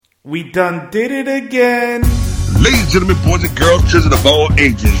We done did it again. Ladies and gentlemen, boys and girls, children of all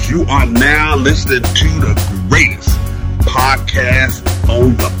ages, you are now listening to the greatest podcast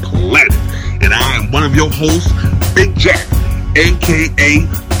on the planet. And I am one of your hosts, Big Jack, a.k.a.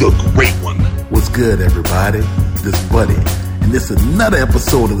 The Great One. What's good, everybody? This is Buddy, and this is another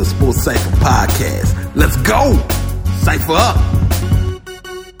episode of the Sports Cypher podcast. Let's go! Cypher up!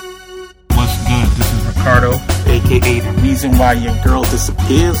 What's good? This is Ricardo, a.k.a. the reason why your girl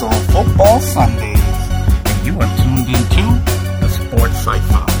disappears on football Sundays. And you are tuned into the Sports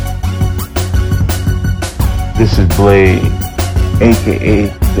Cypher. This is Blade, a.k.a.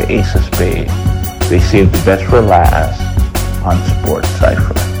 the Ace of Spades. They save the best for last on Sports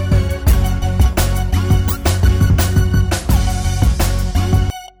Cypher.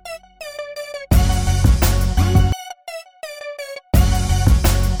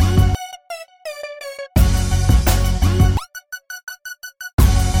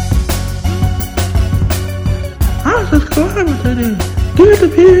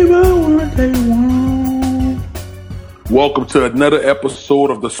 Welcome to another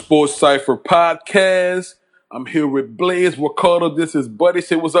episode of the Sports Cypher podcast. I'm here with Blaze, Ricardo. This is Buddy.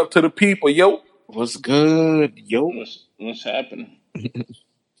 Say what's up to the people, yo. What's good, yo? What's happening?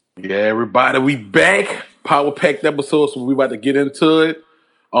 Yeah, everybody, we back. Power packed episode, so we about to get into it.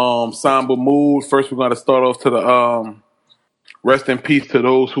 Somber mood. First, we're going to start off to the rest in peace to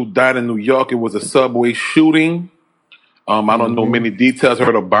those who died in New York. It was a subway shooting. I don't know many details. I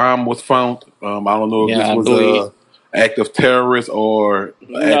heard a bomb was found. I don't know if this was an act of terrorist or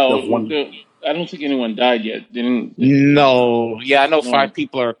act of one. I don't think anyone died yet. No. Yeah, I know 5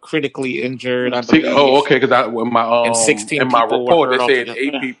 people are critically injured. I believe. Oh, okay. Because and 16 in my people report, were they hurt said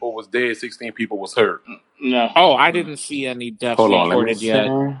 8 people was dead, 16 people was hurt. No. Oh, I didn't see any deaths reported yet.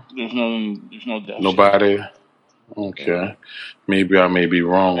 There's no deaths. Nobody. Okay. Maybe I may be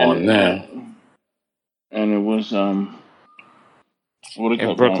wrong on that. And it was in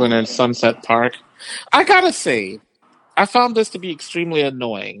Brooklyn and Sunset Park. I gotta say, I found this to be extremely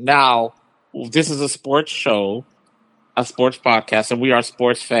annoying. Now, this is a sports show, a sports podcast, and we are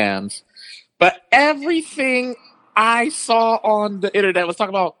sports fans. But everything I saw on the internet was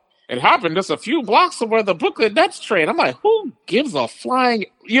talking about, it happened just a few blocks from where the Brooklyn Nets train. I'm like, who gives a flying,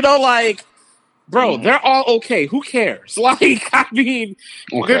 bro, they're all okay. Who cares? I mean,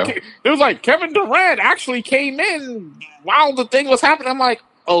 it was like Kevin Durant actually came in while the thing was happening. I'm like,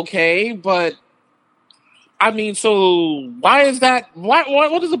 okay, but I mean, so why is that? What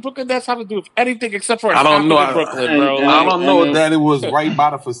does the Brooklyn Nets have to do with anything except for I don't know in Brooklyn, bro? I don't know that it was right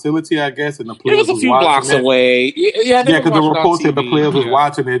by the facility, I guess, and the players it was a few blocks away. Yeah, because the report said the players was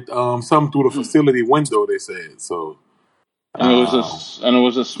watching it, some through the facility window. They said so, and it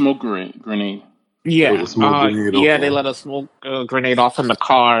was a smoke grenade. Yeah, they let a smoke grenade off in the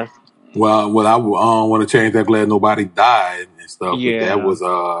car. Well, I want to change that. Glad nobody died and stuff. Yeah, that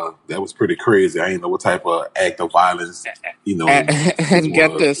was pretty crazy. I didn't know what type of act of violence, And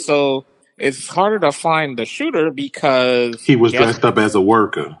get this, so it's harder to find the shooter because he was dressed up as a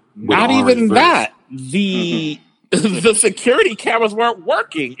worker. Not even that. The security cameras weren't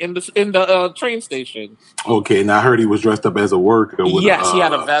working in the train station. Okay, and I heard he was dressed up as a worker. Yes, he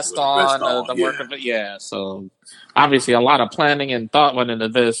had a vest on. Worker, so obviously a lot of planning and thought went into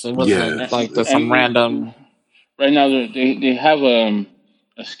this. It wasn't some random. Right now, they have a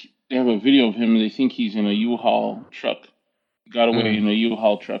video of him. They think he's in a U-Haul truck. He got away in a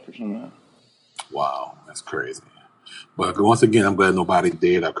U-Haul truck or something. Wow, that's crazy. But once again, I'm glad nobody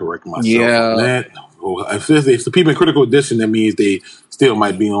did. I correct myself on that. If the people in critical condition, that means they still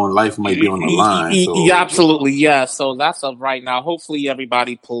might be on life, might be on the line. So. Yeah, absolutely, yeah. So that's up right now. Hopefully,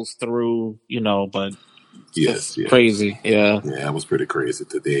 everybody pulls through. But yes, crazy. Yeah, it was pretty crazy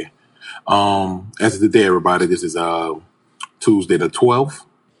today. As of today, everybody, this is Tuesday the 12th.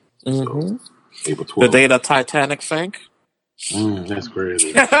 So, April 12th. The day the Titanic sank. That's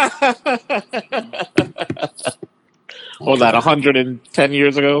crazy. What was that, 110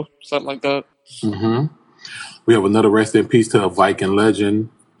 years ago? Something like that? Mm-hmm. We have another rest in peace to a Viking legend,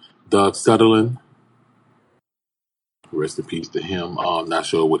 Doug Sutherland. Rest in peace to him. I'm not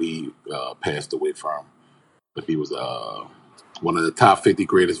sure what he passed away from, but he was one of the top 50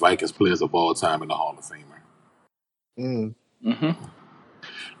 greatest Vikings players of all time in the Hall of Famer.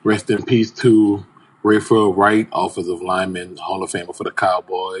 Rest in peace to Rayfield Wright, offensive lineman, Hall of Famer for the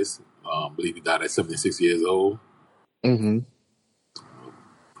Cowboys. I believe he died at 76 years old.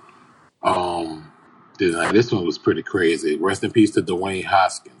 This one was pretty crazy. Rest in peace to Dwayne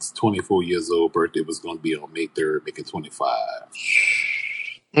Haskins, 24 years old. Birthday was going to be on May 3rd, making 25.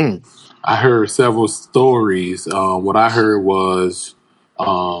 I heard several stories. What I heard was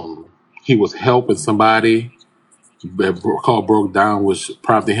He was helping somebody. The car broke down, which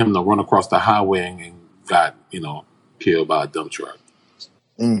prompted him to run across the highway and got, killed by a dump truck.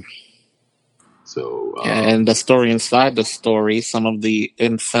 Mm. So, And the story inside the story, some of the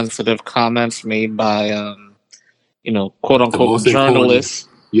insensitive comments made by, quote the unquote most important, journalists.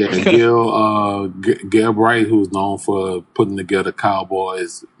 Gail Bright, who's known for putting together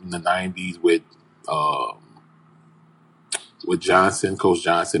Cowboys in the '90s with Johnson, Coach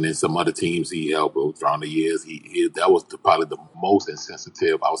Johnson, and some other teams he helped with throughout the years. He that was probably the most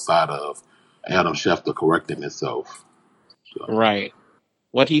insensitive outside of Adam Schefter correcting himself. So. Right.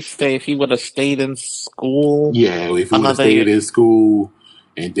 What he say if he would have stayed in school? Yeah, if he would have stayed in school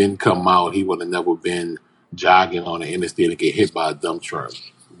and didn't come out, he would have never been jogging on the interstate and get hit by a dump truck.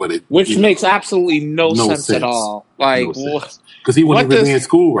 Which makes absolutely no sense at all. Like, because he wouldn't even be in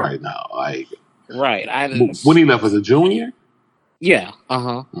school right now. Like, right? When he left as a junior. Yeah.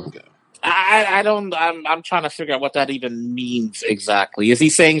 Okay. I don't. I'm trying to figure out what that even means exactly. Is he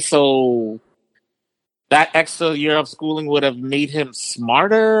saying so that extra year of schooling would have made him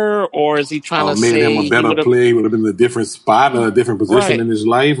smarter, or is he trying to made say him a better player? He would have been in a different spot or a different position in his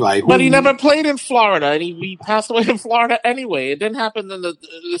life. Like, but he never played in Florida, and he passed away in Florida anyway. It didn't happen in the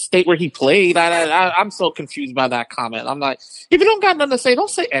state where he played. I'm so confused by that comment. I'm like, if you don't got nothing to say, don't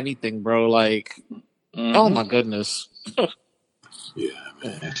say anything, bro. Like, oh my goodness. Yeah,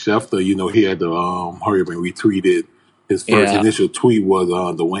 man. Schefter, he had to hurry up and retweeted. His first initial tweet was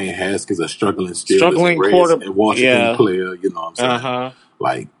Dwayne Haskins, a struggling Steelers and Washington player. You know what I'm saying?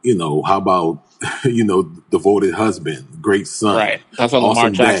 Like, how about, devoted husband, great son. Right. That's what awesome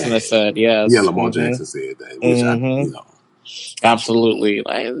Lamar Jackson has said, yes. Yeah, Lamar Jackson said that, which Absolutely.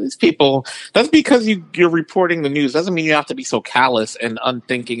 Like, these people, that's because you're reporting the news. Doesn't mean you have to be so callous and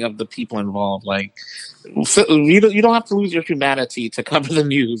unthinking of the people involved. Like, you don't have to lose your humanity to cover the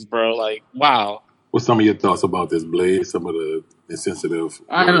news, bro. Like, wow. What's some of your thoughts about this, Blaze? Some of the insensitive.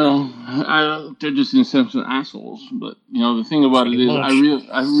 I don't know. They're just insensitive assholes. But the thing about it is,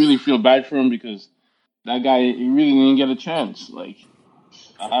 I really feel bad for him because that guy, he really didn't get a chance. Like,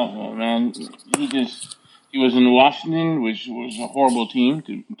 I don't know, man. He was in Washington, which was a horrible team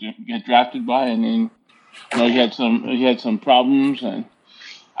to get drafted by, and then he had some problems, and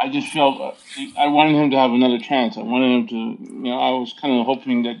I just felt I wanted him to have another chance. I wanted him to, I was kind of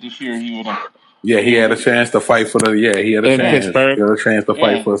hoping that this year he would have. Yeah, he had a chance to fight for the. Yeah, he had a chance. Pittsburgh. He had a chance to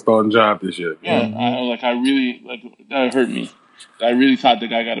fight for a starting job this year. Yeah, that hurt me. I really thought the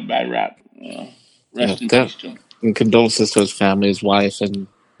guy got a bad rap. Rest in peace to him. And condolences to his family, his wife, and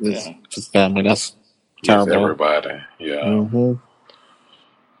his family. That's terrible. Everybody. Yeah. Mm-hmm.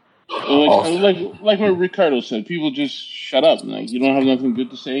 Like what Ricardo said, people just shut up. Like, you don't have nothing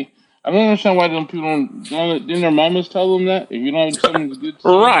good to say. I don't understand why people don't. Didn't their mamas tell them that if you don't have something good to say,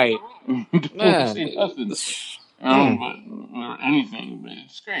 right? Don't say nothing. Or anything, but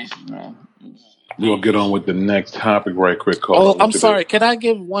it's crazy, man. We're gonna get on with the next topic right quick. I'm sorry. Can I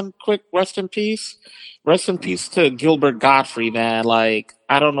give one quick rest in peace? Rest in peace to Gilbert Gottfried, man. Like,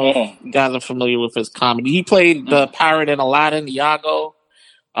 I don't know if you guys are familiar with his comedy. He played the pirate in Aladdin, Iago.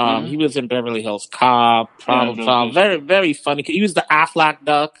 He was in Beverly Hills Cop, Problem Child. Very, very funny. He was the Aflac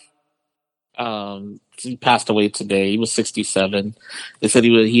Duck. He passed away today. He was 67. They said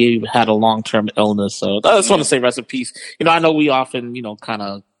he had a long-term illness. So I just want to say rest in peace. I know we often, kind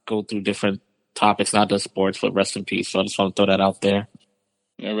of go through different topics, not just sports, but rest in peace. So I just want to throw that out there.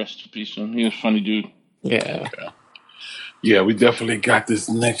 Yeah, rest in peace, man. He was a funny dude. Yeah. Okay. Yeah, we definitely got this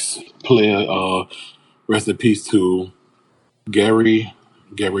next player. Rest in peace to Gary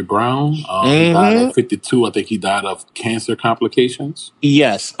Brown. He died at 52. I think he died of cancer complications.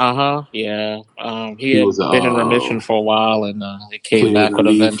 Yes. Yeah. He had been in remission for a while, and he came back with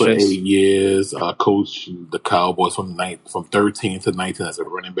a vengeance. For 8 years. Coached the Cowboys from 13 to 19 as a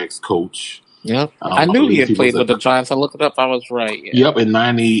running backs coach. Yep. I knew he had played with the Giants. I looked it up. I was right. Yeah. Yep. In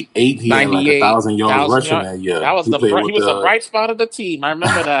 98, he had like 1,000 yards rushing that year. That was he was the bright spot of the team. I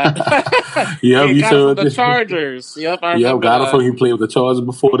remember that. Yep. He got him from the Chargers. Yep. I remember got him from. He played with the Chargers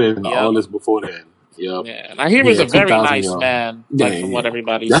before then, and all this before then. Yep. Yeah. Now he was a very nice man. From what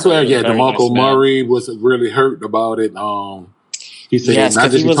everybody said. That's where DeMarco Murray was really hurt about it. He said not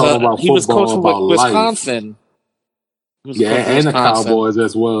just talking about football, he was coaching about with Wisconsin. And the Cowboys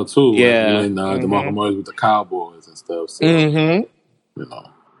as well too. Yeah, when DeMarco Murray with the Cowboys and stuff. So,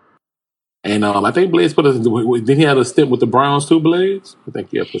 and I think Blaze put did he have a stint with the Browns too, Blaze? I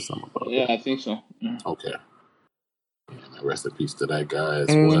think he had put something about that. I think so. Yeah. Okay. Rest in peace to that guy as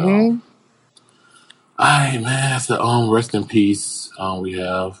well. All right, man. That's the rest in peace. We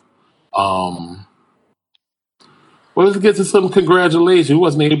have what Well, let's get to some congratulations. We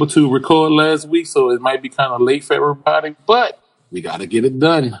wasn't able to record last week, so it might be kind of late for everybody, but we got to get it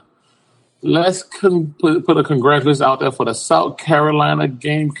done. Let's put a congratulations out there for the South Carolina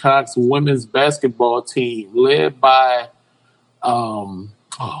Gamecocks women's basketball team, led by,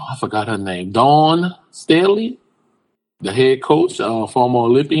 I forgot her name, Dawn Staley, the head coach, former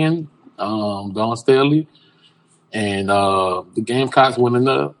Olympian, Dawn Staley. And the Gamecocks winning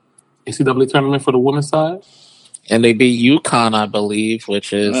the NCAA tournament for the women's side. And they beat UConn, I believe,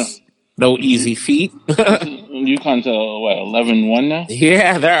 which is no easy feat. UConn's 11-1 now.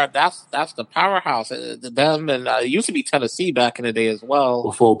 Yeah, that's the powerhouse. Them and it used to be Tennessee back in the day as well.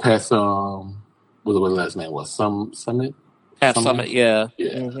 Before past what the last name was Summit. Pat Summit, yeah.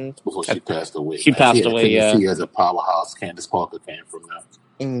 Before she passed away. She passed away. Tennessee as a powerhouse. Candace Parker came from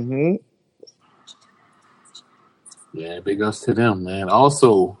that. Yeah, big ups to them, man.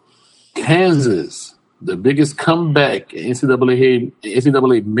 Also, Kansas, the biggest comeback in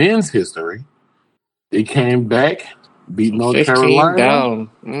NCAA men's history. They came back, beat North Carolina. Down.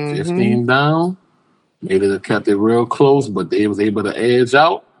 15 down. Made it, kept it real close, but they was able to edge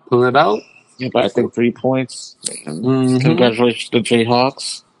out, pull it out. Yeah, but I think 3 points. Congratulations to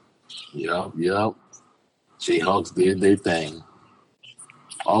Jayhawks. Yep. Jayhawks did their thing.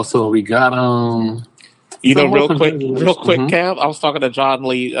 Also, we got real quick, Cam. I was talking to John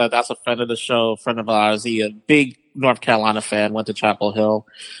Lee. That's a friend of the show, friend of ours. He a big North Carolina fan. Went to Chapel Hill.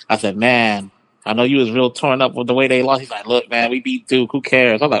 I said, man, I know you was real torn up with the way they lost. He's like, look, man, we beat Duke. Who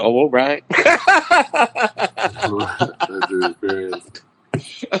cares? I'm like, oh, all right.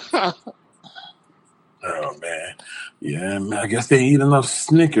 Oh man, yeah, man. I guess they eat enough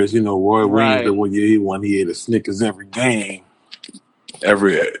Snickers. Roy Williams. The one year he ate a Snickers every game.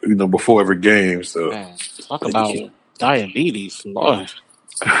 Before every game. So man, talk about diabetes, Lord.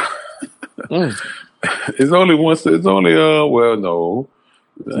 It's only once. It's only no.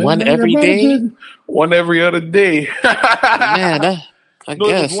 One every day. One every other day. Man, I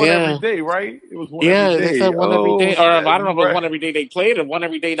guess, it was one every day, right? It was one every day. They said one every day. Or I don't know if it was one every day they played or one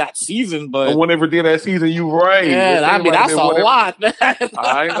every day that season, but one every day that season, you right. Yeah, I mean that's a lot, man. I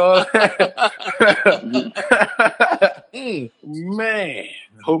ain't gonna man.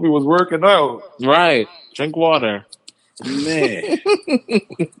 Hope he was working out. Right. Drink water. Man.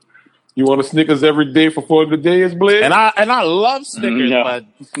 You want a Snickers every day for 4 good days, Blair? And I love Snickers, but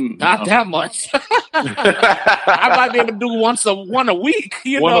not that much. I might be able to do one a week.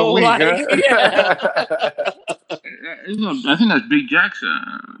 One a week, I think that's Big Jack's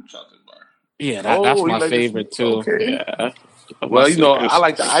chocolate bar. Yeah, that's my favorite too. Okay. Yeah. Well, I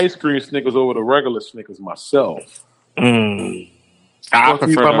like the ice cream Snickers over the regular Snickers myself. I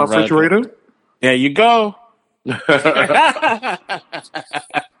prefer my refrigerator. There you go.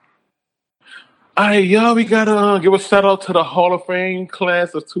 All right, y'all, we got to give a shout out to the Hall of Fame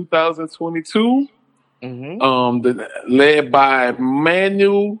class of 2022. Led by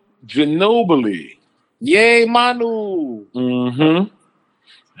Manu Ginobili. Yay, Manu.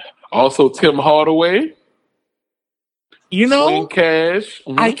 Also, Tim Hardaway. Swing Cash.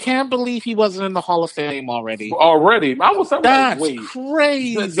 I can't believe he wasn't in the Hall of Fame already. That's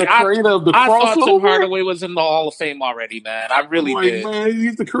crazy. The creator of the crossover. I thought Tim Hardaway was in the Hall of Fame already, man. I really did. Man,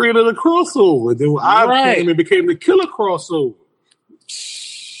 he's the creator of the crossover. Then I came and became the killer crossover.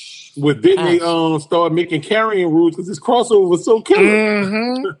 Then they started making carrying rules because this crossover was so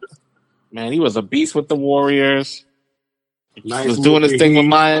killer. Man, he was a beast with the Warriors. Nice, he was doing his thing with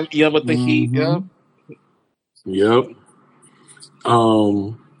with the Heat. Yep.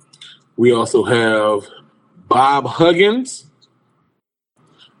 We also have Bob Huggins.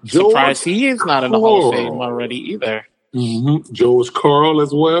 Surprised he is not in the Hall of Fame already either. George Karl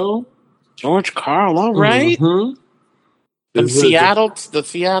as well. George Karl, all right. From Seattle to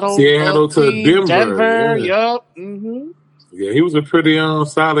Denver. Yep. Yeah, he was a pretty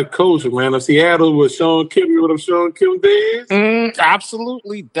solid coach, man. Of Seattle with Sean Kim. What Sean Kim days?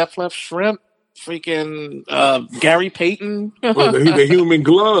 Absolutely. Def Left Shrimp. Freaking Gary Payton. The human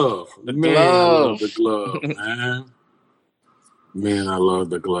glove. I love the glove, man. Man, I love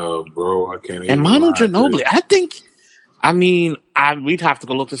the glove, bro. I can't even. And Manu Ginobili, we'd have to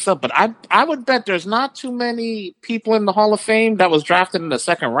go look this up, but I would bet there's not too many people in the Hall of Fame that was drafted in the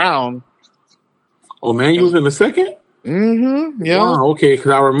second round. Oh, man, you was in the second? Yeah. Wow, okay,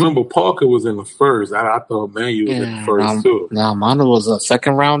 because I remember Parker was in the first. I thought Manu was in the first, too. No, Manu was a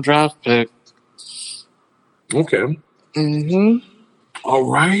second round draft pick. Okay.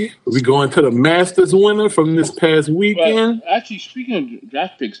 All right. We going to the Masters winner from this past weekend. But actually, speaking of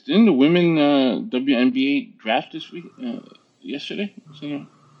draft picks, didn't the women WNBA draft this week? Yesterday?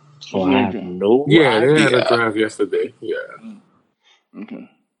 So I have no idea. They had a draft yesterday. Yeah. Okay.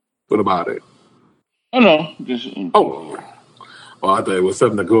 What about it? Oh no. Well, I thought it was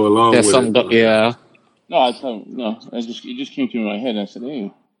something to go along with it. Yeah. No, it just came to my head. I said,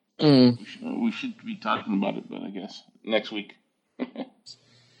 hey, we should be talking about it, but I guess next week.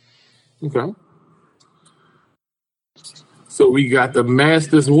 Okay. So we got the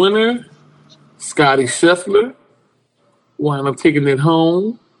Masters winner, Scotty Scheffler, wound up taking it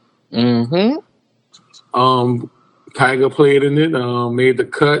home. Tiger played in it, made the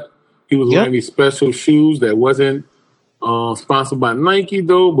cut. He was wearing these special shoes that wasn't sponsored by Nike,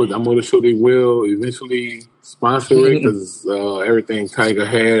 though, but I'm going to show they will eventually sponsor it because everything Tiger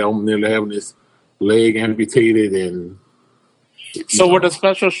had, I'm nearly having his leg amputated. And so were the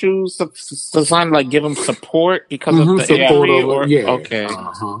special shoes designed like give him support because of the injury? Okay.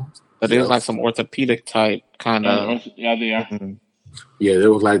 But it was like some orthopedic type kind of. Yeah, they are. Yeah,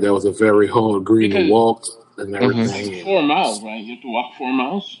 there was a very hard green to walk and everything. 4 miles, right? You have to walk 4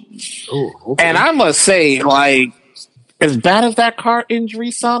 miles. Oh, okay. And I must say, like, as bad as that car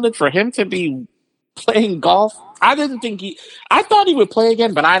injury sounded, for him to be playing golf, I thought he would play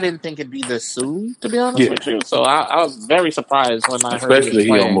again, but I didn't think it'd be this soon, to be honest with you. So I was very surprised when I heard especially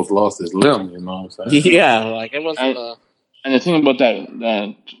he almost lost his limb, you know what I'm saying? Yeah, like it wasn't and the thing about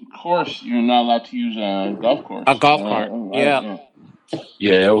that course, you're not allowed to use a golf course. A golf cart, yeah.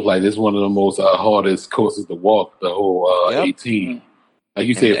 Yeah, it was like this one of the most hardest courses to walk the whole 18. Like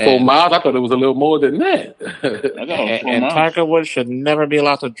you said, 4 miles. I thought it was a little more than that. And Tiger Woods should never be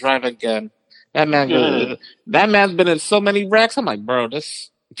allowed to drive again. That man's been in so many wrecks. I'm like, bro,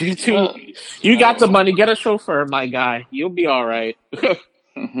 you got the money. Get a chauffeur, my guy. You'll be all right.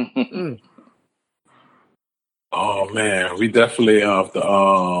 Oh man, we definitely have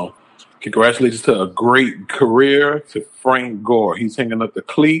to congratulations to a great career to Frank Gore. He's hanging up the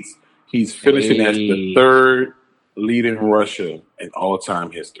cleats. He's finishing as the third leading rusher in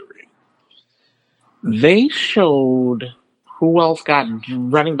all-time history. They showed who else got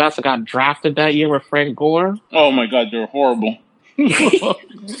running backs that got drafted that year with Frank Gore. Oh my God, they're horrible.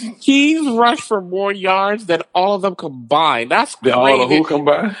 He's rushed for more yards than all of them combined. That's crazy. All of who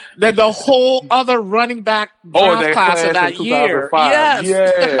combined? Than the whole other running back draft class of that year.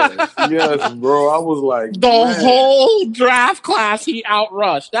 Yes, bro. I was like, whole draft class he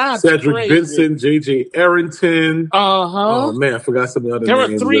outrushed. That's Cedric crazy. Benson, J.J. Arrington. Oh man, I forgot some of the other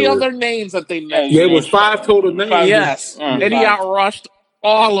names. There were 3 other names that they mentioned. Yeah, it was 5 total names. Yes, and he outrushed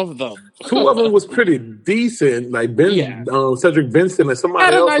all of them. 2 of them was pretty decent, like Cedric Benson and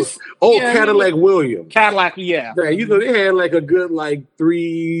somebody else. Cadillac Williams. Cadillac, yeah. You know, they had like a good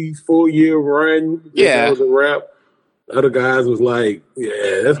 3-4 year run. Yeah, that was a wrap. Other guys was like,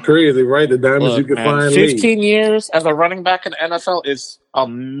 yeah, that's crazy, right? The diamonds you can find. 15 years as a running back in the NFL is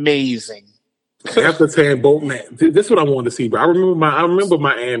amazing. After Tan Bolton, this is what I wanted to see, bro. I remember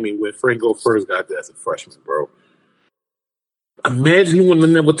Miami when Franco first got there as a freshman, bro. Imagine he would have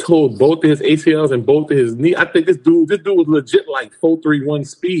never told both of his ACLs and both of his knees. I think this dude was legit like 4.31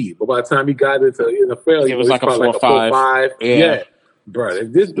 speed. But by the time he got into the NFL, he was like a 4.5. Yeah. Bro,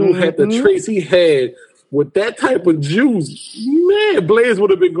 if this dude had the traits he had with that type of juice, man, Blaze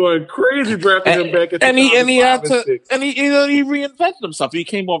would have been going crazy drafting him back at he reinvented himself. He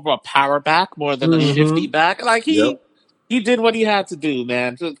came over a power back more than a shifty back. Like he did what he had to do,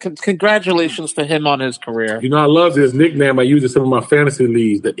 man. Congratulations to him on his career. You know, I love his nickname. I use it in some of my fantasy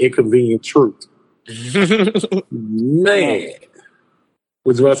leagues, the Inconvenient Truth. Man.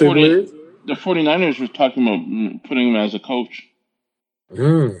 What's about to say, Blaze? The 49ers were talking about putting him as a coach.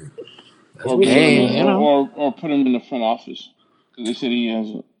 Or put him in the front office. Because they said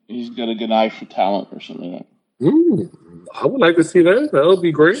he's got a good eye for talent or something like that. I would like to see that. That would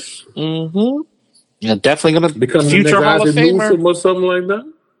be great. Yeah, definitely going to become future the Hall of Famer or something like that.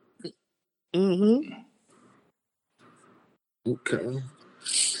 Okay.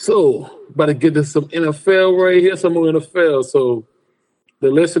 So, about to get to some NFL right here, some more NFL. So,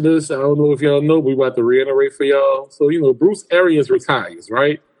 the listeners, I don't know if y'all know, we about to reiterate for y'all. So, you know, Bruce Arians retires,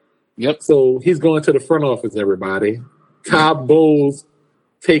 right? Yep. So, he's going to the front office, everybody. Todd Bowles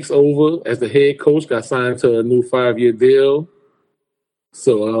takes over as the head coach, got signed to a new 5-year deal.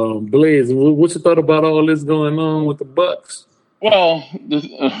 So, Blaze, what you thought about all this going on with the Bucks? Well, there's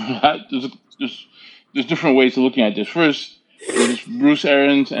different ways of looking at this. First, Bruce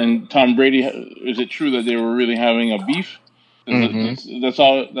Arians and Tom Brady. Is it true that they were really having a beef? That's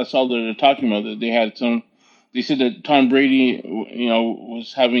all they're talking about. That they had some. They said that Tom Brady,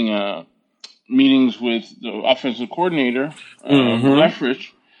 was having meetings with the offensive coordinator,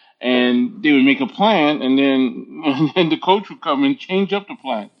 Leftwich, and they would make a plan, and then the coach would come and change up the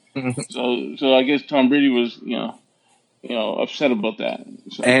plan. So I guess Tom Brady was, upset about that.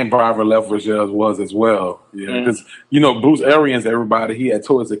 So. And Brian Leftwich was as well. Yeah, because Bruce Arians, everybody, he had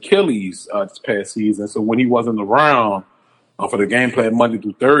tore his Achilles this past season. So when he wasn't around for the game plan Monday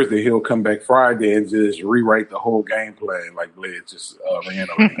through Thursday, he'll come back Friday and just rewrite the whole game plan like Blade just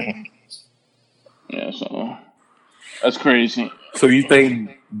reiterated. Yeah, so that's crazy. So you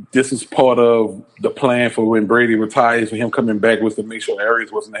think this is part of the plan for when Brady retires, for him coming back, was to make sure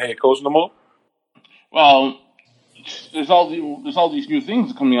Arians wasn't the head coach no more? Well, there's all these new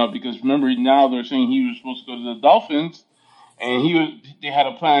things coming out because remember now they're saying he was supposed to go to the Dolphins, and he had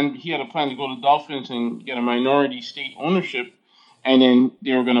a plan to go to the Dolphins and get a minority state ownership, and then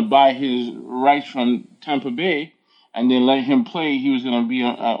they were going to buy his rights from Tampa Bay, and then let him play. He was going to be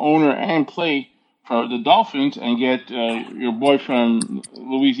an owner and play for the Dolphins and get your boy from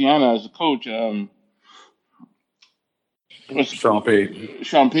Louisiana as a coach. Sean Payton.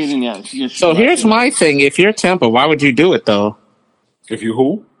 Sean Payton, yes. So here's my thing: if you're Tampa, why would you do it though? If you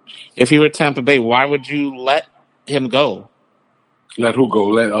who? If you were Tampa Bay, why would you let him go? Let who go?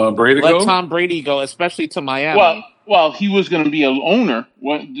 Let Brady go? Let Tom Brady go, especially to Miami. Well, he was going to be an owner.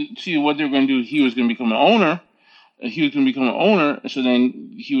 What they were going to do? He was going to become an owner. He was going to become an owner. So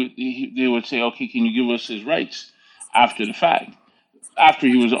then they would say, okay, can you give us his rights after the fact? After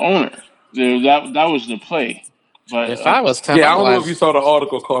he was an owner, that was the play. But if I was Tampa, I don't know if you saw the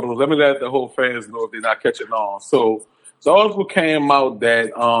article, Cardinals. Let me let the whole fans know if they're not catching on. So the article came out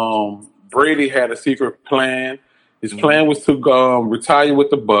that Brady had a secret plan. His plan was to retire with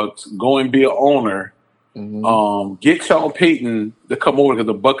the Bucks, go and be an owner, get Sean Payton to come over because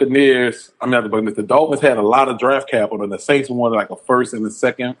the Buccaneers. I mean, not the Buccaneers. The Dolphins had a lot of draft capital, and the Saints wanted like a first and a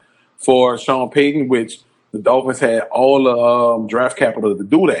second for Sean Payton, which the Dolphins had all the draft capital to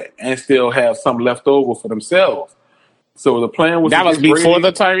do that, and still have some left over for themselves. So the plan was that was before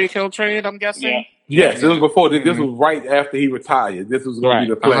the Tyreek Hill trade, I'm guessing. Yeah. Yes, it was before. This was right after he retired. This was going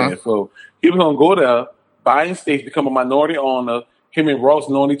to be the plan. So he was going to go there, buy in states, become a minority owner. Him and Ross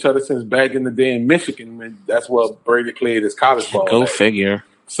known each other since back in the day in Michigan. That's where Brady played his college ball. Go figure.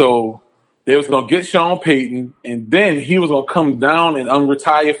 So they was going to get Sean Payton, and then he was going to come down and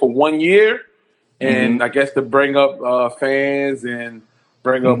unretire for 1 year, and I guess to bring up fans and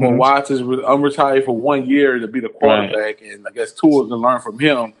bring up more watchers, unretire for 1 year to be the quarterback, and I guess Tua can learn from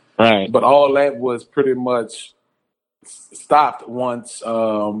him. Right. But all that was pretty much stopped once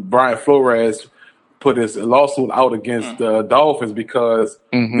Brian Flores put his lawsuit out against the Dolphins because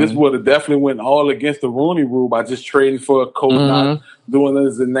this would have definitely went all against the Rooney Rule by just trading for a coach, not doing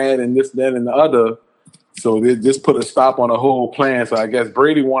this and that and this, that, and the other. So they just put a stop on the whole plan. So I guess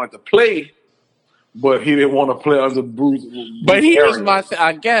Brady wanted to play, but he didn't want to play under Bruce. But here's my thing.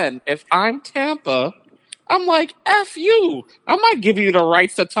 Again, if I'm Tampa, I'm like, F you. I'm not giving you the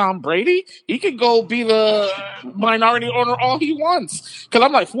rights to Tom Brady. He can go be the minority owner all he wants. Because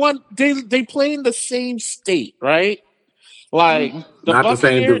I'm like, they play in the same state, right? Like not the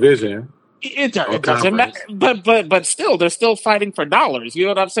same division. It doesn't matter. But still, they're still fighting for dollars. You know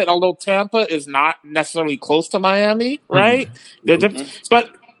what I'm saying? Although Tampa is not necessarily close to Miami, right? But,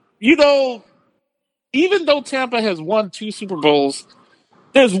 even though Tampa has won 2 Super Bowls,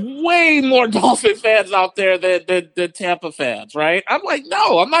 there's way more Dolphin fans out there than Tampa fans, right? I'm like,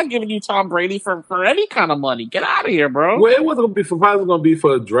 no, I'm not giving you Tom Brady for any kind of money. Get out of here, bro. Well, it wasn't going to be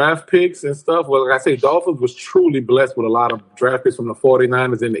for draft picks and stuff. Well, like I say, Dolphins was truly blessed with a lot of draft picks from the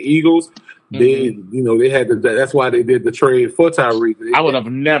 49ers and the Eagles. They had that's why they did the trade for Tyreek. I would have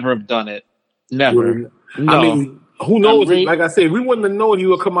never done it. Never. No. I mean, who knows? Like I said, we wouldn't have known he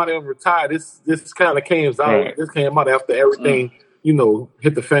would come out and retire. This kind of came out. Right. This came out after everything.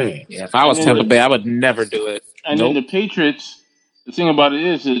 Hit the fan. Yeah, if I was Tampa Bay, I would never do it. And then the Patriots, the thing about it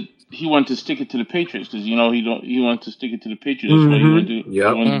is that he wanted to stick it to the Patriots because he wanted to stick it to the Patriots. That's why he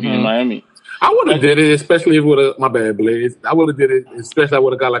wanted to be in Miami. I would have did it, especially if my bad Blaze. I would have did it, especially I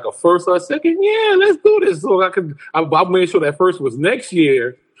would have got like a first or a second. Yeah, let's do this. So I made sure that first was next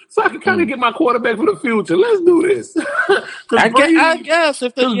year, so I could kind of get my quarterback for the future. Let's do this. I guess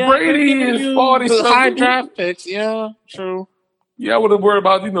if Brady is 40 high draft picks, yeah, true. Yeah, I would have worried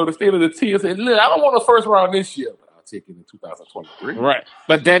about, the state of the team and said, look, I don't want a first round this year, but I'll take it in 2023. Right.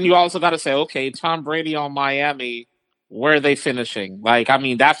 But then you also got to say, okay, Tom Brady on Miami, where are they finishing? Like, I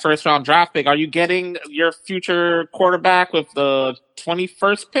mean, that first round draft pick, are you getting your future quarterback with the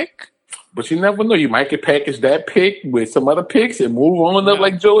 21st pick? But you never know. You might get packaged that pick with some other picks and move on up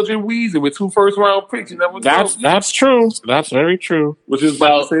like George and Weezy with 2 first round picks. You never know. That's true. That's very true. Which is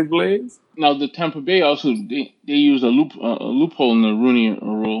about the same Blaze. Now the Tampa Bay also they use a loophole in the Rooney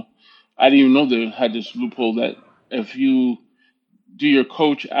Rule. I didn't even know they had this loophole that if you do your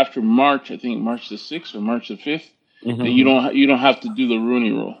coach after March, I think March the 6th or March the 5th, then you don't have to do the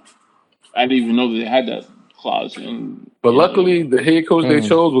Rooney Rule. I didn't even know that they had that clause in. But luckily, the head coach they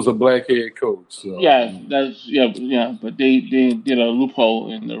chose was a black head coach. So. Yeah, but they did a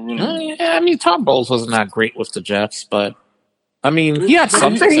loophole in the Rooney. Yeah, I mean, Todd Bowles wasn't that great with the Jets, but I mean, he had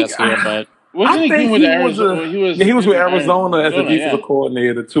some success here. But wasn't he with Arizona? He was with Arizona as a defensive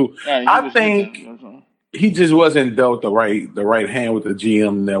coordinator too. Yeah, I think he just wasn't dealt the right hand with the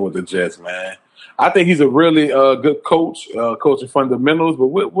GM there with the Jets, man. I think he's a really good coach, coaching fundamentals, but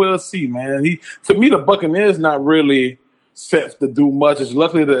we'll see, man. To me, the Buccaneers not really set to do much. It's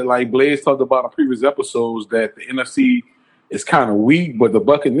luckily that, like Blaze talked about in previous episodes, that the NFC is kind of weak, but the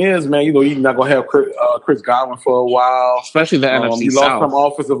Buccaneers, man, you're not going to have Chris Godwin for a while. Especially the NFC He South. lost some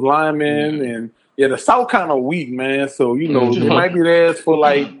offensive linemen, and the South kind of weak, man. So, they might be there for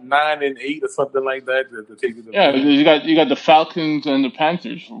like 9-8 or something like that to take it. Yeah, you got the Falcons and the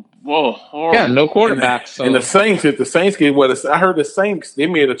Panthers. Whoa, horrible. Yeah, no quarterbacks. And the Saints, I heard the Saints, they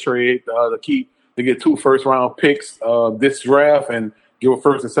made a trade to get 2 first-round picks this draft and give a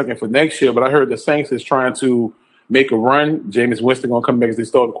first and second for next year. But I heard the Saints is trying to make a run. Jameis Winston going to come back as they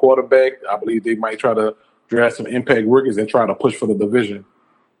start the quarterback. I believe they might try to draft some impact rookies and try to push for the division.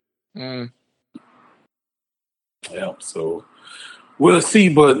 Yeah, so we'll see.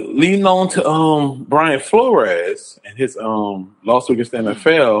 But leading on to Brian Flores and his lawsuit against the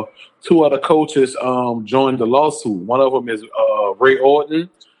NFL, 2 other coaches joined the lawsuit. One of them is Ray Orton.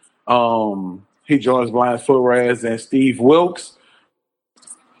 He joins Brian Flores and Steve Wilkes.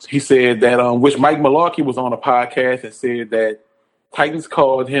 He said that which Mike Mularkey was on a podcast and said that Titans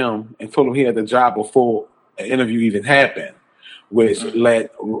called him and told him he had the job before an interview even happened, which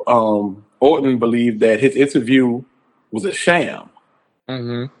let Orton believe that his interview was a sham.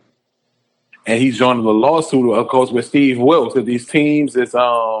 Mm-hmm. And he's joining the lawsuit, of course, with Steve Wilkes. That these teams is,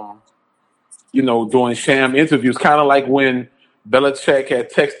 doing sham interviews, kind of like when Belichick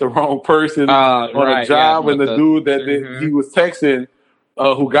had texted the wrong person on a job, and the dude that he was texting,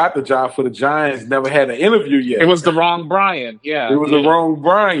 who got the job for the Giants, never had an interview yet. It was the wrong Brian. Yeah, it was the wrong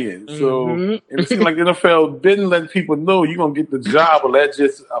Brian. So and it seems like the NFL didn't let people know you're gonna get the job, but that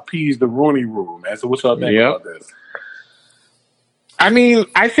just appeased the Rooney Rule, man. So what y'all think about this? I mean,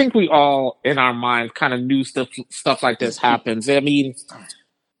 I think we all, in our minds, kind of knew stuff like this happens. I mean,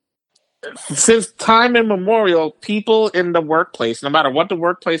 since time immemorial, people in the workplace, no matter what the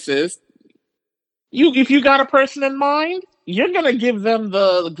workplace is, if you got a person in mind, you're going to give them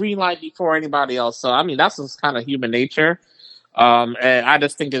the green light before anybody else. So, I mean, that's just kind of human nature. And I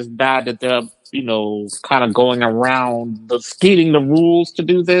just think it's bad that they're, kind of going around skating the rules to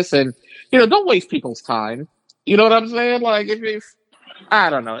do this. And, don't waste people's time. You know what I'm saying? Like, if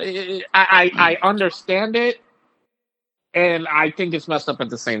I don't know. I understand it, and I think it's messed up at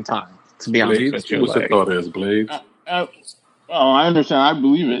the same time, to be honest with you. What's your thought is, Blades? I understand. I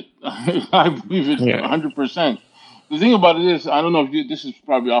believe it. I believe it 100%. The thing about it is, I don't know if this is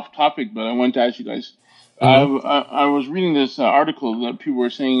probably off topic, but I wanted to ask you guys. I was reading this article that people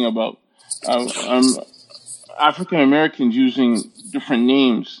were saying about African Americans using different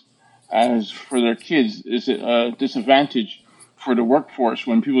names as for their kids. Is it a disadvantage for the workforce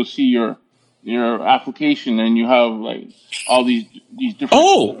when people see your application and you have like all these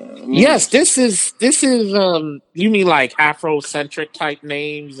different yes, this is you mean like Afrocentric type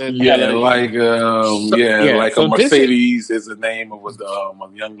names and like a Mercedes is the name of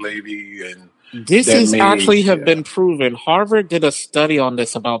a young lady, and this is actually have been proven. Harvard did a study on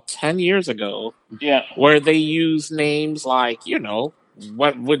this about 10 years ago, where they use names like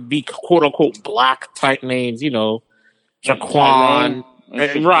what would be quote unquote black type names, Jaquan,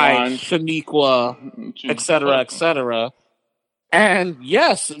 right, Shaniqua, etc. And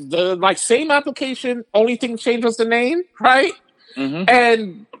yes, the same application, only thing changed was the name, right? Mm-hmm.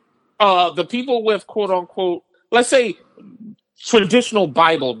 And the people with quote unquote, let's say traditional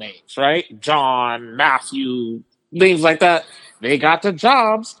Bible names, right? John, Matthew, names like that, they got the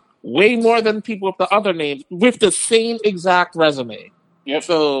jobs way more than people with the other names with the same exact resume. Yep.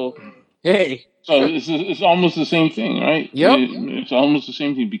 So, hey. So it's almost the same thing, right? Yep. It's almost the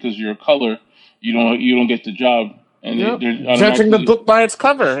same thing because you're a color, you don't get the job, and they're judging the book by its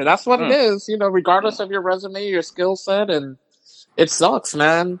cover. That's what it is, regardless of your resume, your skill set, and it sucks,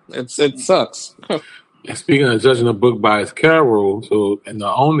 man. It sucks. And speaking of judging a book by its cover, so in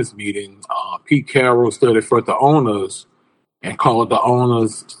the owners meeting, Pete Carroll stood in front of the owners and called all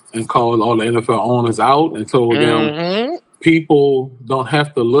the NFL owners out and told them people don't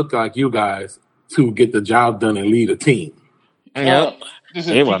have to look like you guys to get the job done and lead a team. Yep. This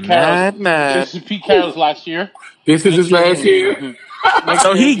is Pete Carroll's. This is Pete Carroll's last year. This is his last year.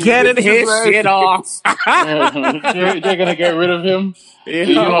 So he getting his shit off. They're gonna get rid of him.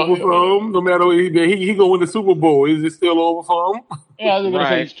 It's over for him. No matter what he gonna win the Super Bowl. Is it still over for him? Yeah, they're gonna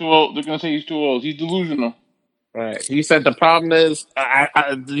say he's too old. They're gonna say he's too old. He's delusional. Right. He said the problem is,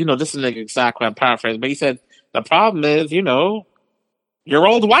 this is exactly I'm paraphrasing, but he said the problem is, you're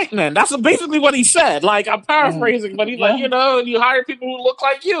old white men. That's basically what he said. Like, I'm paraphrasing, but he's like, you hire people who look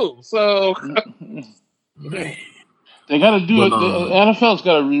like you. So they got to do it. The NFL's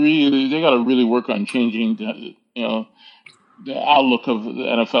got to really work on changing the outlook of the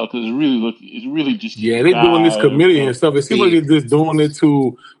NFL, because it's really just they're doing this committee and stuff. It seems like they're just doing it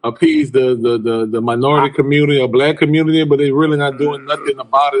to appease the minority community or black community, but they're really not doing nothing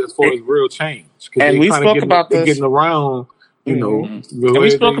about it as far as real change. And we spoke about this getting around. And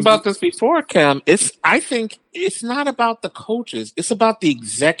we spoke about this before, Cam. I think it's not about the coaches; it's about the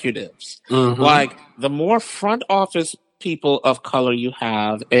executives. Mm-hmm. Like, the more front office people of color you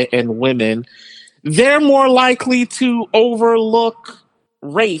have and women, they're more likely to overlook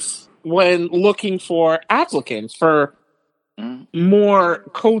race when looking for applicants for more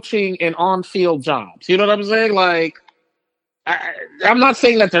coaching and on-field jobs. You know what I'm saying? Like, I'm not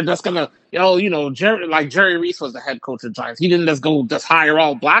saying that they're just gonna, Jerry Reese was the head coach of the Giants. He didn't just hire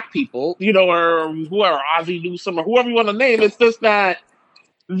all black people, or whoever, Ozzie Newsome or whoever you want to name. It's just that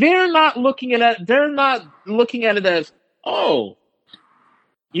they're not looking at it. They're not looking at it as, let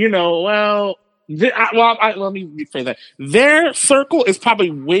me rephrase that. Their circle is probably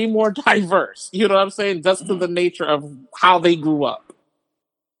way more diverse. You know what I'm saying? Just to the nature of how they grew up.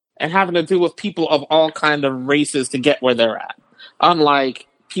 And having to deal with people of all kind of races to get where they're at. Unlike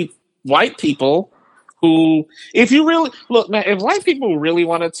white people who, if you really, look, man, if white people really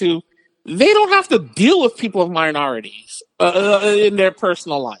wanted to, they don't have to deal with people of minorities in their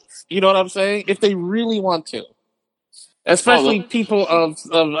personal life. You know what I'm saying? If they really want to. Especially people of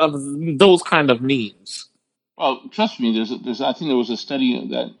those kind of needs. Well, trust me, I think there was a study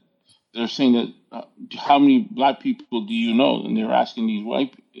that they're saying that how many black people do you know? And they're asking these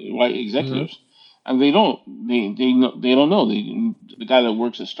white executives, and they don't know. The guy that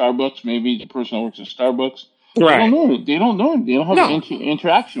works at Starbucks, maybe the person that works at Starbucks, right? They don't know. They don't have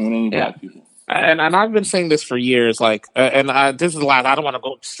interaction with any black people. And I've been saying this for years. Like, this is the last. I don't want to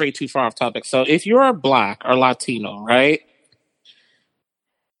go straight too far off topic. So if you're black or Latino, right?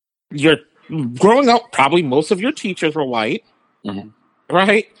 You're growing up. Probably most of your teachers were white,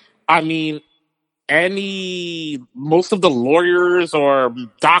 right? I mean, most of the lawyers or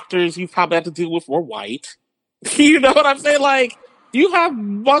doctors you probably had to deal with were white. You know what I'm saying? Like, you have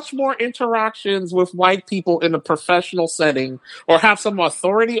much more interactions with white people in a professional setting or have some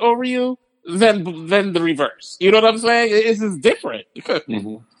authority over you than the reverse. You know what I'm saying? It's just different.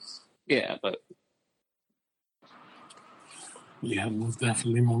 Yeah, but. Yeah, most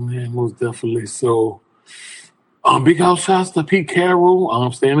definitely, my man. Most definitely. So, big house shots to Pete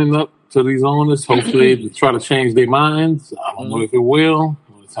Carroll. Standing up to these owners. Hopefully, to try to change their minds. I don't know if it will.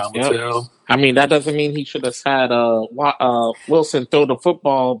 Time will tell. I mean, that doesn't mean he should have had Wilson throw the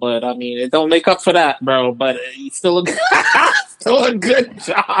football, but I mean, it don't make up for that, bro. But he's still a good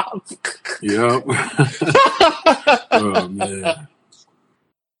job. Yep. Oh man,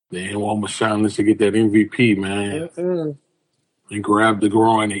 they ain't want Marshawn to get that MVP, man. And grab the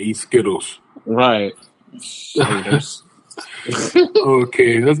groin and eat Skittles. Right.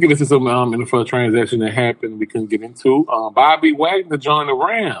 Okay, let's get into some NFL transaction that happened we couldn't get into. Bobby Wagner joined the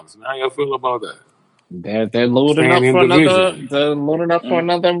Rams. How y'all feel about that? They're loading up for another. They're loading up for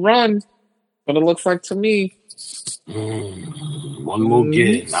another run. What it looks like to me. One more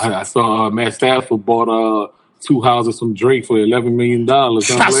get. I saw Matt Stafford bought 2 houses from Drake for $11 million. I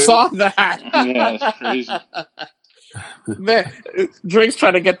saw that. Yeah, it's crazy. Man, Drake's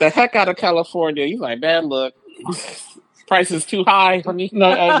trying to get the heck out of California. He's like, man, look, price is too high for me.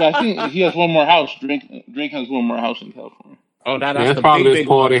 No, I think he has one more house. Drake has one more house in California. Oh, that's the probably big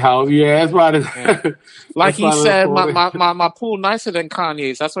party house. Yeah, that's probably. Yeah. Like he said, my pool nicer than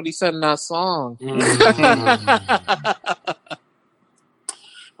Kanye's. That's what he said in that song.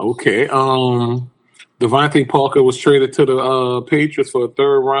 Okay. Devontae Parker was traded to the Patriots for a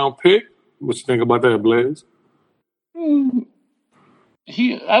 3rd round pick. What you think about that, Blaze? I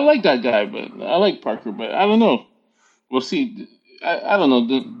like that guy, but I like Parker, but I don't know. We'll see. I don't know.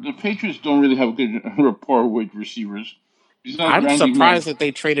 The Patriots don't really have a good rapport with receivers. I'm surprised that they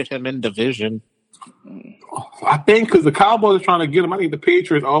traded him in division. I think because the Cowboys are trying to get him, I think the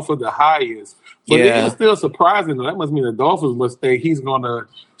Patriots offered the highest. But it was still surprising. That must mean the Dolphins must think he's going to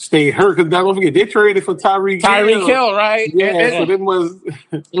stay hurt. Because don't forget, they traded for Tyreek Hill, right? Yeah, so they must...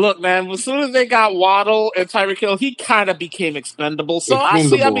 Look, man, as soon as they got Waddle and Tyreek Hill, he kind of became expendable. So I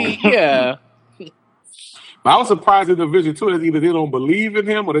mean, yeah. I was surprised in the division, too, that either they don't believe in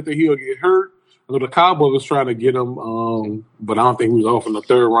him or they think he'll get hurt. The Cowboys was trying to get him, but I don't think he was offering a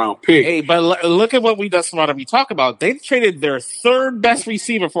third-round pick. Hey, but look at what we just wanted to talk about. They traded their third best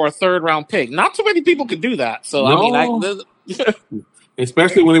receiver for a third-round pick. Not too many people could do that. So, no. I mean,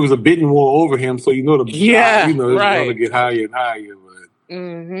 especially when it was a bidding war over him, so it's going to get higher and higher. But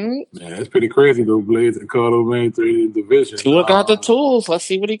yeah, that's pretty crazy though. Blades and Carter man traded the division. Tua got the tools. Let's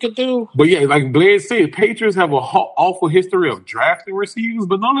see what he could do. But yeah, like Blades said, Patriots have an awful history of drafting receivers,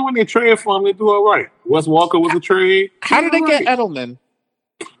 but only when they trade for them, they do all right. Wes Walker was a trade. How did they get Edelman?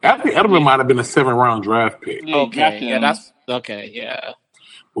 I think Edelman might have been a 7th-round draft pick. Okay, that's okay.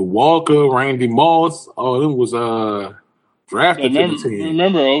 But Walker, Randy Moss, them was drafted to the team.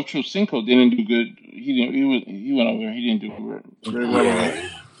 Remember, Ocho Cinco didn't do good. He went over. He didn't do very well.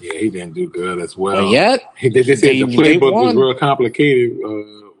 Yeah, he didn't do good as well. But yet, they said the playbook was real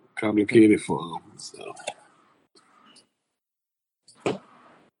complicated for him. So.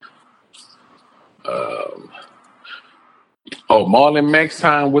 Marlon Mack's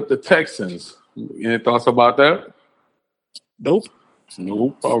time with the Texans. Any thoughts about that? Nope.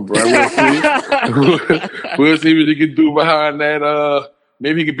 All right, we'll see what he can do behind that.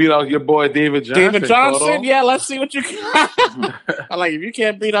 Maybe he can beat out your boy David Johnson. Yeah, let's see what you can. If you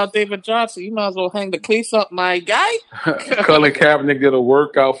can't beat out David Johnson, you might as well hang the cleats up, my guy. Colin Kaepernick did a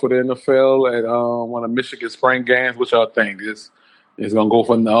workout for the NFL at one of Michigan spring games. What y'all think? Is gonna go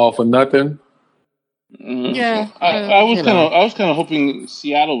for all for nothing? Yeah, I was kind of hoping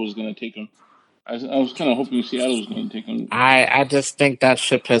Seattle was going to take him. I was kind of hoping Seattle was going to take him. I just think that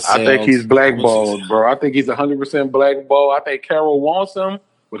ship has sailed. I think he's blackballed, bro. I think he's 100% blackballed. I think Carroll wants him,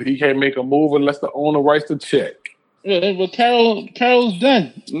 but he can't make a move unless the owner writes the check. Yeah, but Carroll's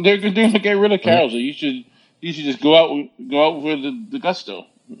done. They're going to get rid of Carroll. So you should just go out with the gusto.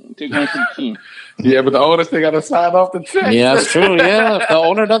 Take one for the team. Yeah, but the owner still got to sign off the check. Yeah, that's true. Yeah, the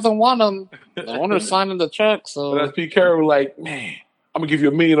owner doesn't want him. The owner's signing the check. So that's Pete Carroll. Like, man, I'm gonna give you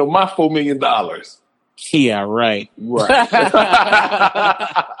 $1 million on my $4 million. Yeah, right. You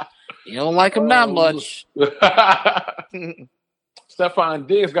don't like him that much. Stephon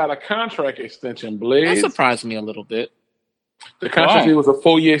Diggs got a contract extension, Blaze. That surprised me a little bit. The contract was a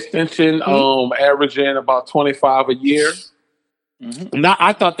 4-year extension, averaging about 25 a year. Now,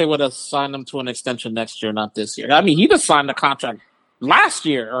 I thought they would have signed him to an extension next year, not this year. I mean, he just signed the contract last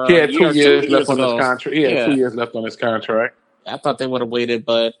year. He had 2 years left on his contract. He had 2 years left on his contract. I thought they would have waited,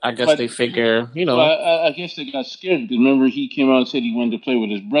 but I guess they figure, I guess they got scared because remember he came out and said he wanted to play with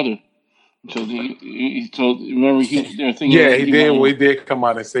his brother. So remember they're thinking. Yeah, he did. We did come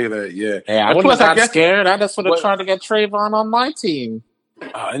out and say that. Yeah. I wouldn't have got scared. I just would have tried to get Trayvon on my team.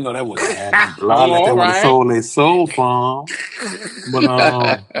 I know that wouldn't happen. They would have sold their soul for him.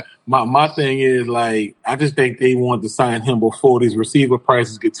 But my thing is, like, I just think they wanted to sign him before these receiver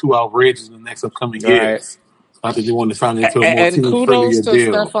prices get too outrageous in the next upcoming years. I think they want to sign into a more team-friendlier deal. And kudos to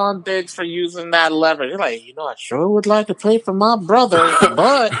Stephon Diggs for using that lever. You're like, I sure would like to play for my brother,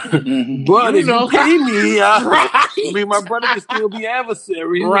 but if you pay me, my brother can still be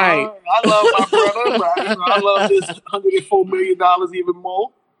adversary. Right. I love my brother. I love this $104 million even more.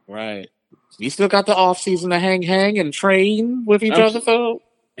 Right. We still got the off season to hang and train with each other, though.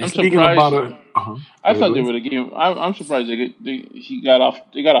 I'm surprised. I thought they would have given. I'm surprised they got off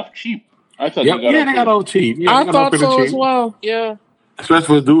cheap. I thought they got off cheap. Yeah, I thought so as well. Yeah. Especially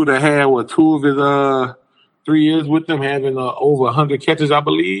for a dude that had 2 of his 3 years with them, having over 100 catches, I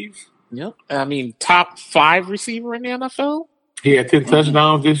believe. Yep. I mean, top 5 receiver in the NFL. He had 10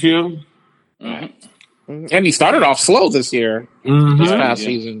 touchdowns this year. And he started off slow this year. This past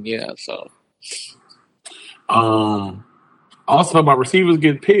season. Yeah. So. Also, about receivers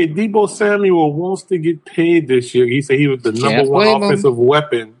getting paid, Deebo Samuel wants to get paid this year. He said he was the number one offensive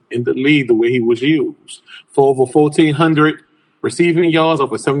weapon in the league the way he was used. For over 1,400 receiving yards,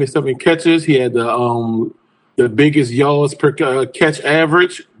 over 77 catches. He had the biggest yards per catch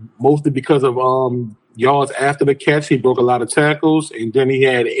average, mostly because of yards after the catch. He broke a lot of tackles, and then he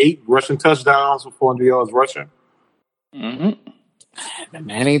had 8 rushing touchdowns for 400 yards rushing. The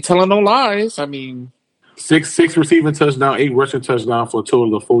man ain't telling no lies. I mean... 6 receiving touchdowns, 8 rushing touchdowns for a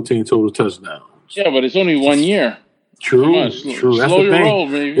total of 14 total touchdowns. Yeah, but it's only 1 year. True. That's the thing. Roll,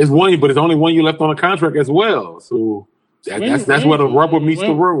 baby. It's 1 year, but it's only 1 year left on the contract as well. So that's where the rubber meets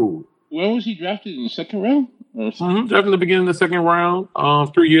the road. When was he drafted, in the second round? Drafted in the beginning of the second round.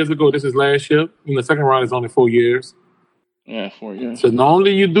 3 years ago. This is last year. In the second round is only 4 years. Yeah, 4 years. So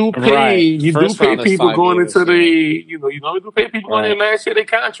normally you do pay people going into the you normally do pay people going in last year their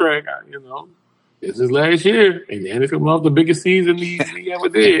contract. This is last year, and it's coming off the biggest season he ever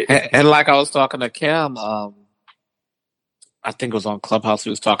did. And like I was talking to Cam, I think it was on Clubhouse. He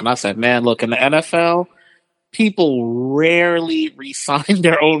was talking. I said, "Man, look, in the NFL, people rarely re-sign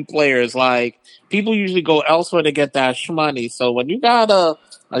their own players. Like people usually go elsewhere to get that money. So when you got a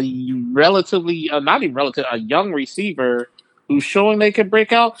relatively, not even relative, a young receiver who's showing they can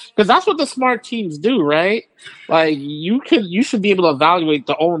break out, because that's what the smart teams do, right? Like you should be able to evaluate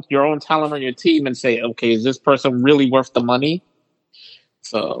your own talent on your team and say, okay, is this person really worth the money?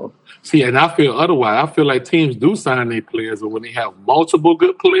 So see, and I feel otherwise. I feel like teams do sign their players, but when they have multiple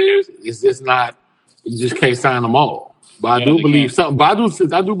good players, it's just not. You just can't sign them all. But I do believe some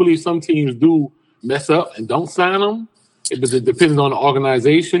teams do mess up and don't sign them. It depends on the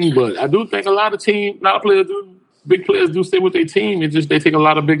organization. But I do think a lot of players big players do stay with their team. It's just they take a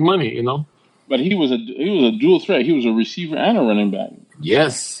lot of big money, But he was a dual threat. He was a receiver and a running back.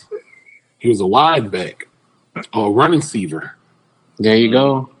 Yes, he was a wide back or a running receiver. There you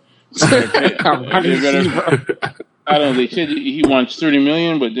go. I don't know. They said he wants $30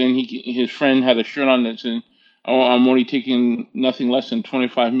 million, but then his friend had a shirt on that said, "Oh, I'm only taking nothing less than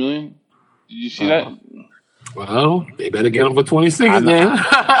 $25 million." Did you see that? Well, they better get him for 26 then.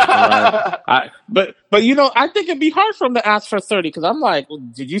 But I think it'd be hard for him to ask for 30 because I'm like,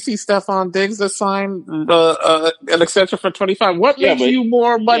 did you see Stephon Diggs that signed an extension for 25? What makes you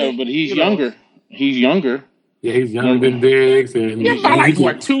more money? Yeah, but he's younger. He's younger. Yeah, he's younger than Diggs, and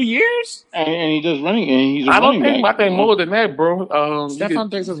by 2 years. And he does running, and he's a running back. I think more than that, bro. Stephon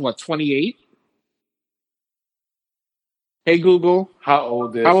Diggs is 28. Hey Google, how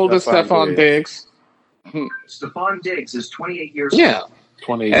old is Stephon Diggs? Stephon Diggs is 28 years old. Yeah,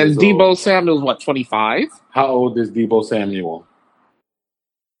 28. And Deebo Samuel's 25? How old is Deebo Samuel?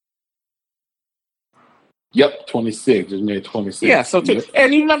 Yep, 26. Just made 26. Yeah,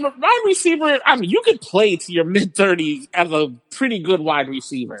 and you remember, wide receiver, I mean, you could play to your mid-30s as a pretty good wide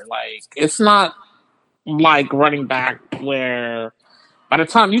receiver. Like, it's not like running back where by the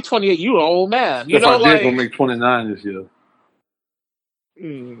time you're 28, you're an old man. Stephon Diggs will make 29 this year.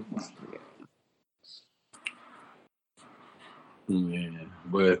 Yeah,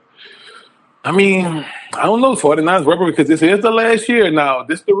 but I mean, I don't know. 49ers rubber because this is the last year. Now,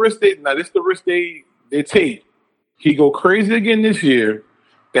 this the risk they take. He go crazy again this year.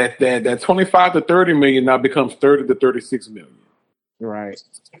 That 25 to 30 million now becomes 30 to 36 million. Right.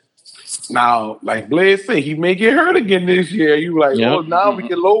 Now, like Blaze said, he may get hurt again this year. You like, now we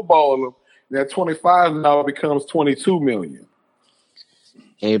can lowball him. That 25 now becomes 22 million.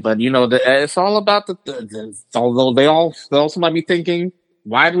 Hey, but it's all about although they also might be thinking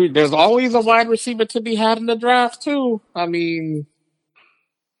there's always a wide receiver to be had in the draft too. I mean,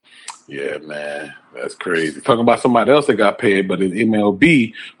 yeah, man, that's crazy. Talking about somebody else that got paid, but in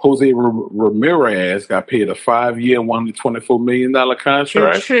MLB, Jose Ramirez got paid a 5-year, $124 million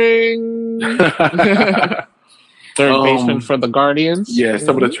contract. Third baseman for the Guardians. Yeah,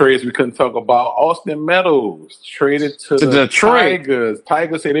 some of the trades we couldn't talk about. Austin Meadows traded to the Tigers.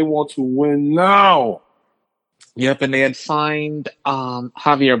 Tigers say they want to win now. Yep, and they had signed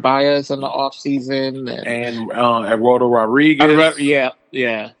Javier Baez in the offseason. And Eduardo Rodriguez.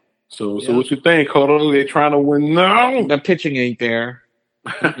 Yeah. So what you think, Cotto? They're trying to win now? The pitching ain't there.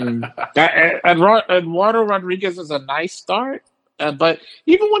 Eduardo Rodriguez is a nice start. But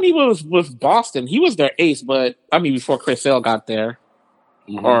even when he was with Boston, he was their ace. But I mean, before Chris Sale got there,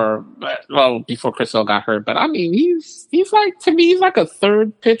 before Chris Sale got hurt. But I mean, he's like, to me, he's like a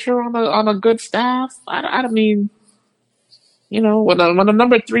third pitcher on a good staff. I mean, when the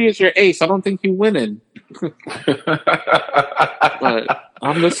number 3 is your ace, I don't think you're winning. But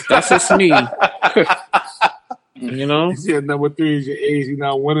that's just me. You said number 3 is your age. You're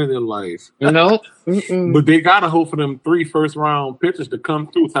not winning in life. But they gotta hope for them 3 first-round pitchers to come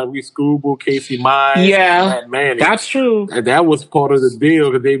through. Tyrese Skubal, Casey Mize, yeah, Manning. That's true. And that was part of the deal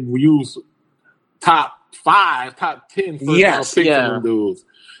because they used top 5, top 10 first-round picks on them dudes.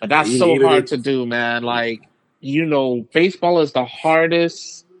 But that's so hard to do, man. Like, baseball is the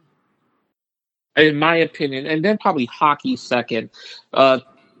hardest, in my opinion, and then probably hockey second,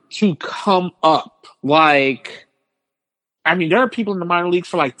 to come up. Like, I mean, there are people in the minor leagues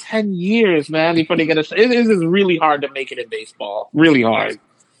for like 10 years, man, before they get a shot. It is really hard to make it in baseball. Really hard.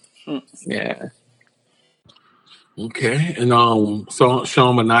 Yeah. Okay. And so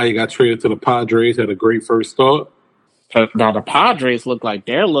Sean Manaea got traded to the Padres, had a great first start. Now the Padres look like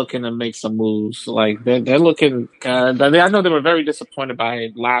they're looking to make some moves. Like they're looking. I know they were very disappointed by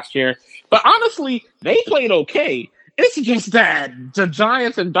it last year, but honestly, they played okay. It's just that the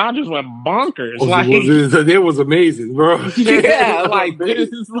Giants and Dodgers went bonkers. It was amazing, bro. Yeah, like this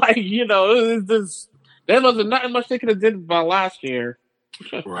is like there wasn't nothing much they could have did about last year.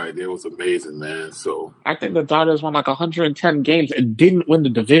 Right, it was amazing, man. So I think the Dodgers won like 110 games and didn't win the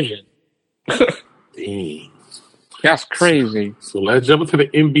division. Dang. That's crazy. So let's jump into the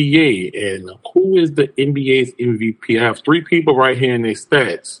NBA. And who is the NBA's MVP? I have 3 people right here in their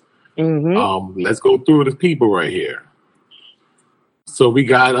stats. Mm-hmm. Let's go through the people right here. So we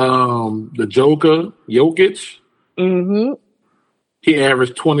got the Joker, Jokic. Mm-hmm. He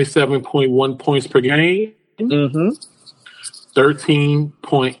averaged 27.1 points per game. Mm-hmm.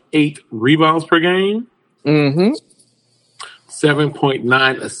 13.8 rebounds per game. Mm-hmm.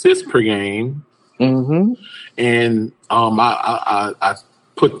 7.9 assists per game. Mm-hmm. And I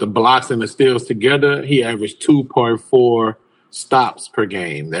put the blocks and the steals together. He averaged 2.4 stops per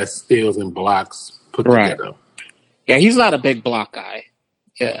game. That's steals and blocks put together. Yeah, he's not a big block guy.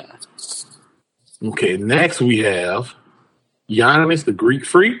 Yeah. Okay, next we have Giannis, the Greek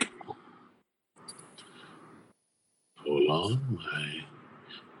Freak. Hold on.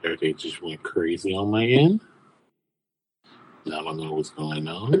 Everything just went crazy on my end. I don't know what's going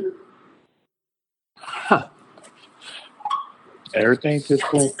on. Huh. Everything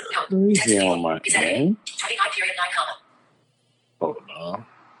just went crazy on my end. Hold on.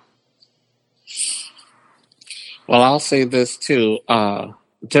 Well, I'll say this too.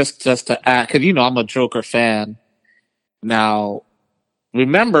 Just to add, because I'm a Joker fan. Now,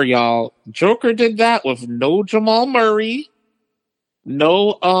 remember, y'all, Joker did that with no Jamal Murray,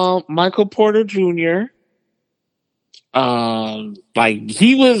 no Michael Porter Jr. Like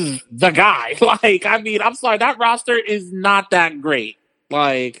he was the guy. Like, I mean, I'm sorry, that roster is not that great.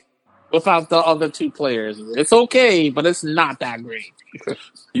 Like, without the other 2 players, it's okay, but it's not that great.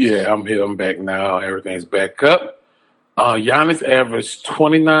 Yeah, I'm here. I'm back now. Everything's back up. Giannis averaged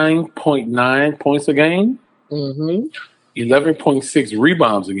 29.9 points a game. Mm-hmm. 11.6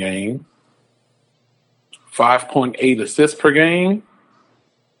 rebounds a game. 5.8 assists per game.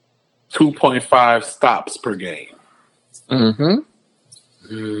 2.5 stops per game. Mm-hmm.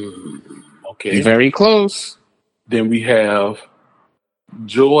 Okay. Very close. Then we have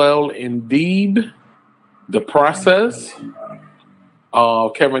Joel Embiid, the process.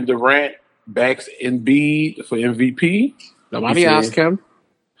 Kevin Durant backs Embiid for MVP. Nobody asked him.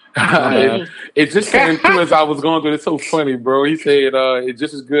 It just came through as I was going through. It's so funny, bro. He said it's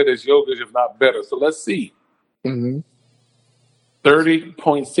just as good as Jokic, if not better. So let's see. Mm-hmm.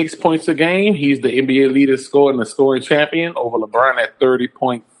 30.6 points a game. He's the NBA leader scorer and the scoring champion over LeBron at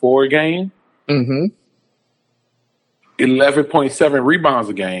 30.4 a game. Mm-hmm. 11.7 rebounds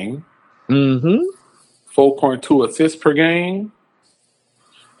a game. Mm-hmm. 4.2 assists per game.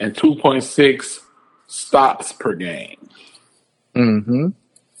 And 2.6 stops per game. Mm-hmm.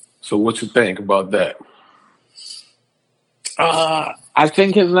 So what you think about that? I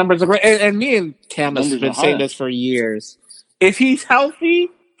think his numbers are great. And me and Cam have been saying this for years. If he's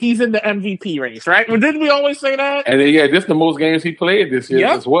healthy, he's in the MVP race, right? Well, didn't we always say that? And then, this is the most games he played this year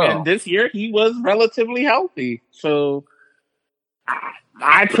as well. And this year he was relatively healthy. So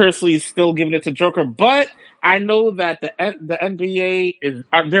I personally still giving it to Joker, but I know that the NBA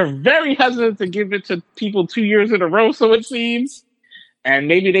they're very hesitant to give it to people 2 years in a row, so it seems. And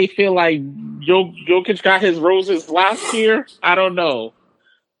maybe they feel like Jokic got his roses last year. I don't know.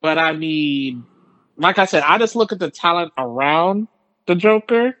 But I mean, like I said, I just look at the talent around the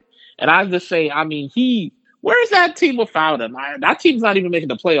Joker, and I just say, I mean, where's that team without him? That team's not even making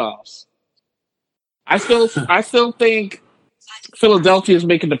the playoffs. I still think Philadelphia is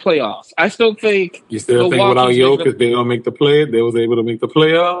making the playoffs. I still think you still think without Jokic they're gonna make the play. They was able to make the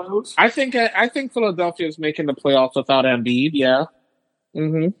playoffs. I think Philadelphia is making the playoffs without Embiid. Yeah.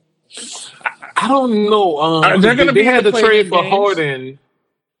 Mm-hmm. I don't know. They had to trade for Harden.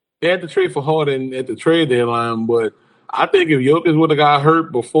 They had to trade for Harden at the trade deadline, but I think if Jokic would have got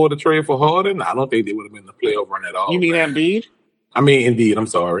hurt before the trade for Harden, I don't think they would have been in the playoff run at all. You mean Embiid? I mean, indeed. I'm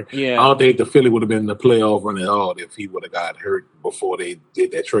sorry. Yeah. I don't think the Philly would have been in the playoff run at all if he would have got hurt before they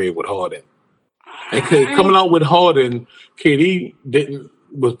did that trade with Harden. And coming out with Harden, KD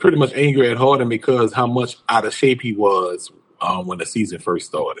was pretty much angry at Harden because how much out of shape he was when the season first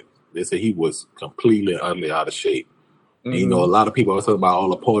started. They said he was completely, utterly out of shape. Mm-hmm. And, a lot of people are talking about all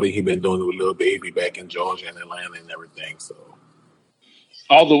the partying he been doing with Lil Baby back in Georgia and Atlanta and everything. So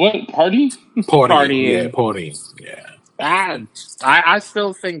all the what? Party? Partying. Yeah, partying. Yeah. I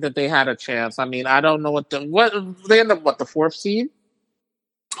still think that they had a chance. I mean, I don't know what they end up the 4th seed.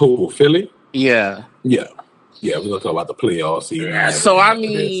 Who, Philly? Yeah. We're gonna talk about the playoff seed. Yeah, so I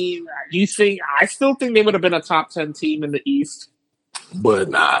mean, I still think they would have been a top 10 team in the East. But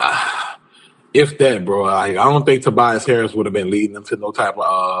nah, if that, bro, I don't think Tobias Harris would have been leading them to no type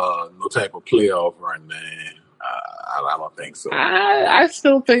of playoff run, man. I don't think so. I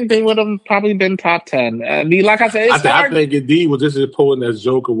still think they would have probably been top 10. I mean, like I said, I think Indeed was just as important as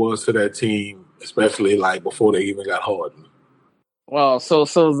Joker was to that team, especially like before they even got Harden. Well,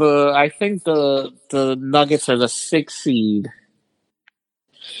 I think the Nuggets are the 6th seed.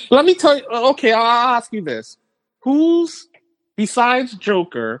 Let me tell you. Okay, I'll ask you this: besides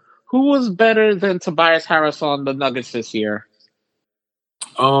Joker, who was better than Tobias Harris on the Nuggets this year?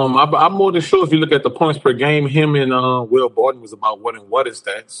 I'm more than sure if you look at the points per game, him and Will Barton was about what his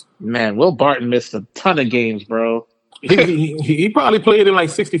stats. Man, Will Barton missed a ton of games, bro. he probably played in like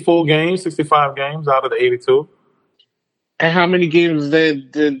 64 games, 65 games out of the 82. And how many games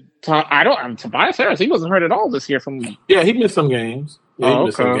did Tobias Harris? He wasn't hurt at all this year. He missed some games.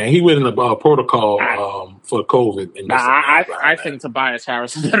 He went in the protocol for COVID. And I think Tobias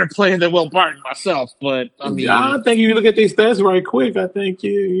Harris is a better player than Will Barton myself, but I mean, I think if you look at these stats right quick, I think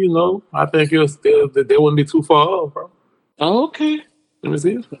I think you'll still they wouldn't be too far off, bro. Okay, let me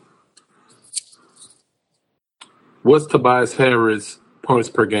see. What's Tobias Harris' points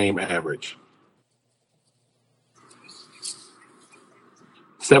per game average?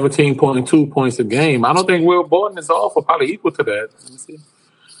 17.2 points a game. I don't think Will Barton is off or probably equal to that. Let me see.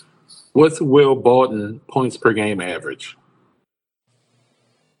 What's Will Barton points per game average?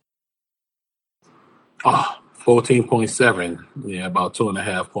 14.7. Yeah, about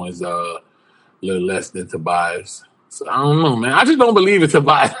 2.5 points, a little less than Tobias. So I don't know, man. I just don't believe in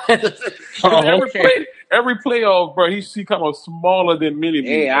Tobias. Every playoff, bro, he come up smaller than many.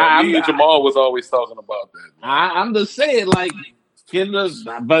 Hey, Jamal was always talking about that. I'm just saying, like,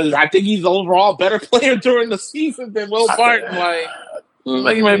 but I think he's overall better player during the season than Will Barton.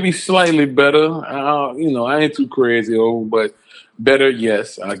 Like he might be slightly better. I ain't too crazy over, but better,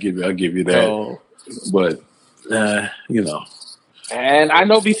 yes. I'll give you that. Oh. But And I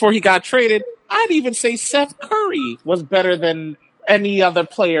know before he got traded, I'd even say Seth Curry was better than any other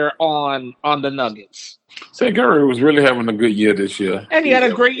player on the Nuggets. Seth Curry was really having a good year this year. And he had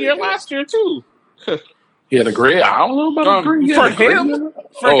a great year last year too. He had a great. I don't know about a great year. For him,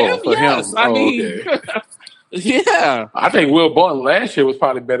 yes. I mean, okay. Yeah. I think Will Barton last year was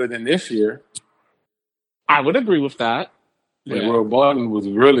probably better than this year. I would agree with that. Yeah. Will Barton was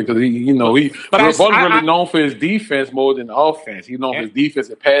really because Will Barton really known for his defense more than offense. He's known for his defense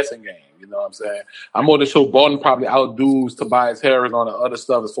and passing game. You know what I'm saying? I'm more than sure Barton probably outdoes Tobias Harris on the other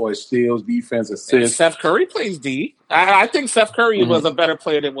stuff as far as steals, defense, assists. And Seth Curry plays D. I think Seth Curry was a better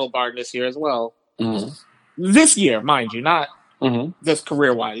player than Will Barton this year as well. Mm-hmm. This year, mind you, not just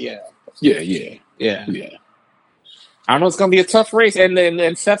career-wise. Yeah. I know it's going to be a tough race,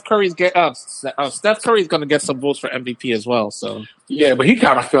 and Steph Curry's going to get some votes for MVP as well. So but he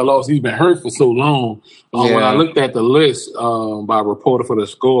kind of fell off. He's been hurt for so long. When I looked at the list by Reporter for the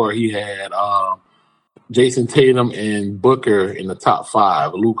Score, he had Jason Tatum and Booker in the top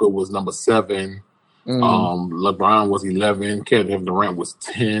 5. Luka was number 7. LeBron was 11. Kevin Durant was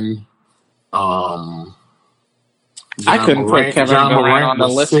 10. I couldn't put Kevin Durant on the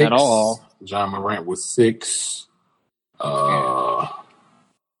list 6. At all. John Morant was 6.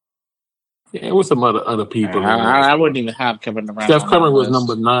 It was some other people. I wouldn't even have Kevin Durant. Steph Curry was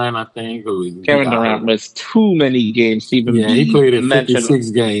number 9, I think. Kevin Durant missed too many games to even he played in 56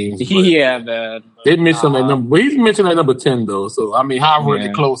 games. Man. They mentioned that number. But he's mentioned that number 10 though. So I mean, how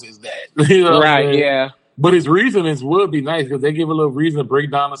really close is that? Right? Yeah. But his reasonings would be nice because they give a little reason to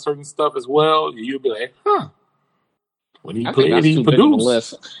break down a certain stuff as well. You'll be like, when he played, he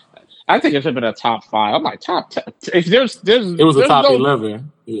produced. I think it should have been a top 5. I'm like, top 10. If it was a top 11.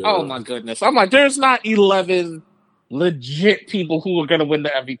 Yeah. Oh, my goodness. I'm like, there's not 11 legit people who are going to win the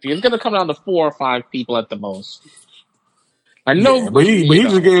MVP. It's going to come down to 4 or 5 people at the most. I know. But he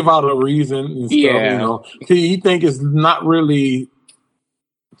just gave out a reason and stuff. He think it's not really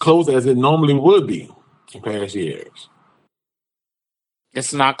close as it normally would be in past years.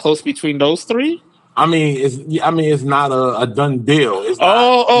 It's not close between those 3? I mean, it's not a done deal. It's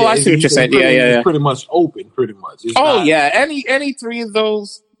I see what you're saying. It's pretty much open, pretty much. Any 3 of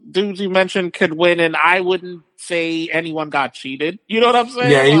those dudes you mentioned could win, and I wouldn't say anyone got cheated. You know what I'm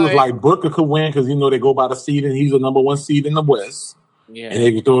saying? Yeah, he was like Booker could win because they go by the seed, and he's the number 1 seed in the West. Yeah, and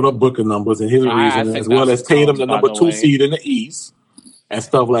they can throw up Booker numbers and his reason, as well as Tatum, the number 2 seed in the East. and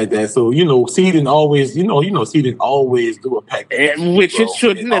stuff like that. So seeding always, seeding always do impact, which it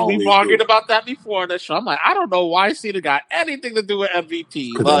shouldn't. And we've argued about that before on the show. I'm like, I don't know why seeding got anything to do with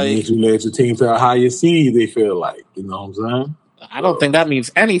MVP. Because that means you led your team to a higher seed. They feel like, you know what I'm saying? I don't think that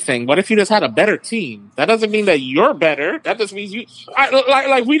means anything. What if you just had a better team? That doesn't mean that you're better. That just means you.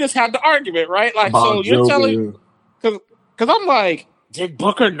 Like we just had the argument, right? Like, about so you're telling, because I'm like, did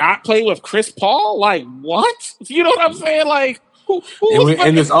Booker not play with Chris Paul? Like, what? You know what I'm saying? Like,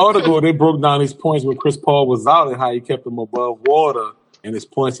 in this article, they broke down his points when Chris Paul was out and how he kept them above water. And his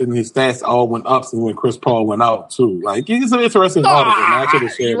points and his stats all went up when Chris Paul went out too. Like, it's an interesting article. Man. I should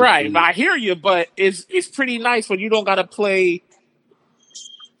have shared right, I hear you, but it's pretty nice when you don't got to play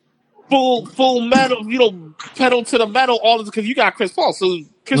full metal, pedal to the metal all this because you got Chris Paul. So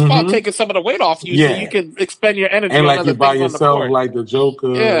Chris Paul taking some of the weight off you, so you can expend your energy. And on like you by yourself, like the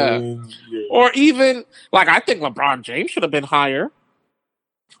Joker. Yeah. Or even like I think LeBron James should have been higher.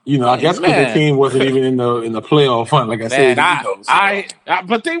 I guess because the team wasn't even in the playoff hunt. Like I said,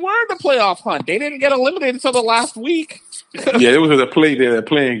 but they were in the playoff hunt. They didn't get eliminated until the last week. Yeah, it was a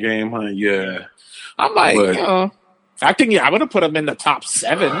playing game hunt. Yeah, I'm like, I think I would have put them in the top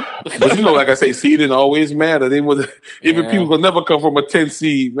 7. But like I say, seed didn't always matter. They was even people will never come from a 10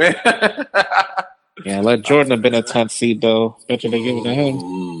 seed, man. Yeah, let Jordan have been a 10 seed though. Bet you they give it to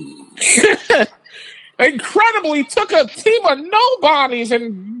him. Incredibly took a team of nobodies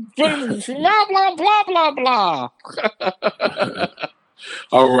and blah blah blah blah blah.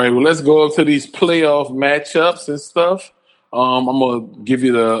 All right, well let's go up to these playoff matchups and stuff. I'm gonna give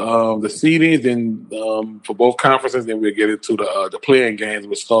you the seedings, then for both conferences, then we'll get into the playing games.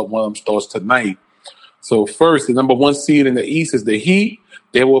 One of them starts tonight. So first, the number 1 seed in the East is the Heat.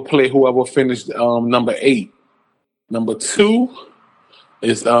 They will play whoever finished number 8. Number 2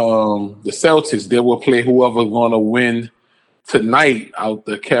 is the Celtics. They will play whoever's going to win tonight out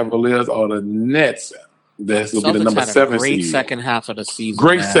the Cavaliers or the Nets. This will be the number 7 great seed. Second half of the season.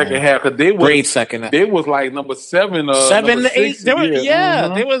 Great second half because they were great second half. They was like number 7, 7 to 8. They were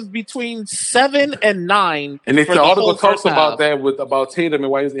Mm-hmm. They was between 7 and 9. And the article talks about that about Tatum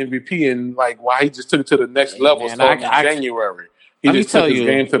and why he's MVP and like why he just took it to the next level starting in January. He just took his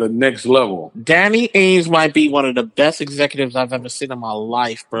game to the next level. Danny Ainge might be one of the best executives I've ever seen in my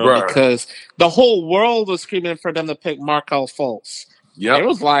life, bro. Because the whole world was screaming for them to pick Markelle Fultz. Yep. It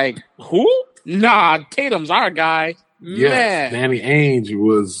was like, who? Nah, Tatum's our guy. Yes, Danny Ainge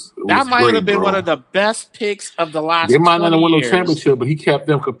was that might great, have been bro. one of the best picks of the last 20 years. They might not have won no championship, but he kept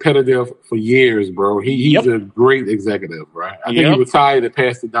them competitive for years, bro. He's a great executive, right? I think he retired and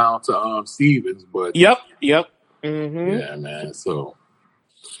passed it down to Stevens, but Yep. Mm-hmm. Yeah, man. So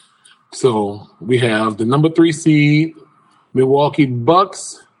we have the number 3 seed, Milwaukee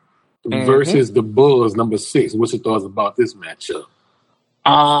Bucks versus the Bulls, number 6. What's your thoughts about this matchup?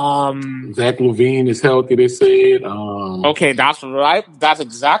 Zach LaVine is healthy, they said. Okay, that's right. That's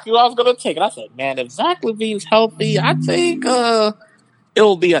exactly what I was going to take. And I said, man, if Zach LaVine's healthy, I think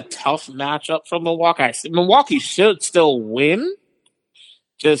it'll be a tough matchup for Milwaukee. Milwaukee should still win.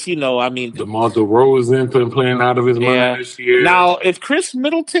 Just, DeMar DeRozan been playing out of his mind this year. Now, if Chris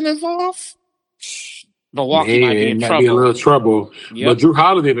Middleton is off, Milwaukee might be in trouble. Be a little trouble. Yep. But Drew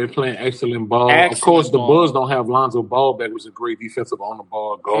Holiday been playing excellent ball. Of course, the Bulls don't have Lonzo Ball back, which is a great defensive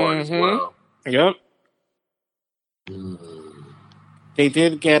on-the-ball guard as well. Yep. They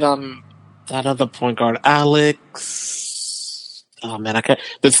did get that other point guard, Alex. Oh man, I can't.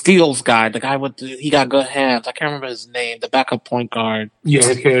 The Steals guy, the guy he got good hands. I can't remember his name. The backup point guard.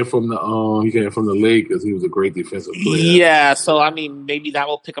 Yeah, he came from the Lakers. He was a great defensive player. Yeah, so maybe that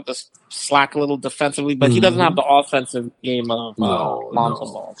will pick up the slack a little defensively, but he doesn't have the offensive game of Lonzo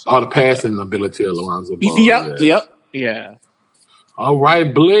Ball. So. All the passing ability of Lonzo Ball. Yep. Yeah. All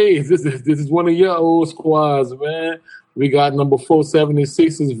right, Blaze. This is one of your old squads, man. We got number 4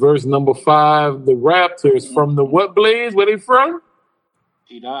 76ers versus number 5 the Raptors from the what, Blaze? Where they from?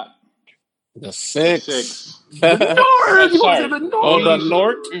 T-Dot. The 6. The North. Sorry. The North. Oh, the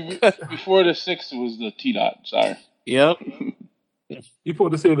North? Before the 6 was the T-Dot. Sorry. Yep. You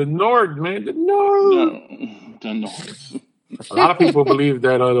supposed to say the North, man. The North. No, the North. A lot of people believe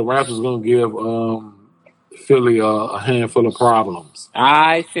that the Raptors are going to give Philly a handful of problems.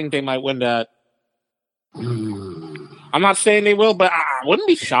 I think they might win that. I'm not saying they will, but I wouldn't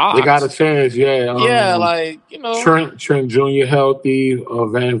be shocked. They got a chance, Trent Jr. healthy,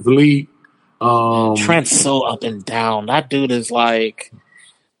 Van Vliet. Trent's so up and down. That dude is like,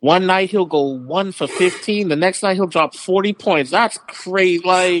 one night he'll go 1 for 15. The next night he'll drop 40 points. That's crazy.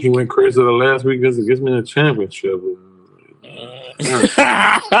 Like he went crazy the last week because it gives me a championship.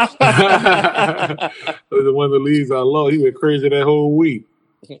 The one of the leagues I love. He went crazy that whole week.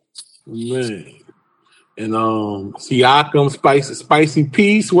 Man. And Siakam, Spicy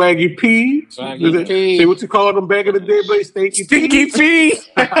P, Swaggy P. Say what you called them back in the day, Blake? Stinky P.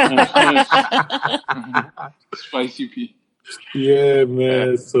 Spicy P. Yeah,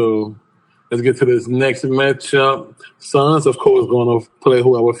 man. So let's get to this next matchup. Suns, of course, going to play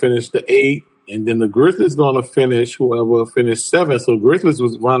whoever finished the 8. And then the Grizzlies going to finish whoever finished 7. So Grizzlies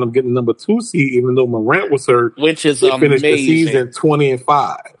was wound up getting number 2 seed, even though Morant was hurt. Which is amazing. Finished the season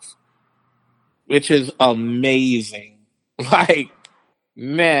 20-5. Which is amazing. Like,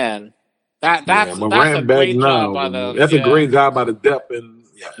 man, that's a great job by them. That's a great job by the depth and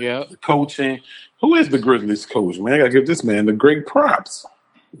the coaching. Who is the Grizzlies coach, man? I got to give this man the great props.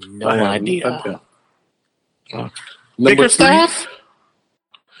 No idea. Number 3?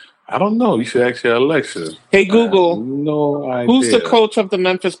 I don't know. You should ask your Alexa. Hey, Google. No idea. Who's the coach of the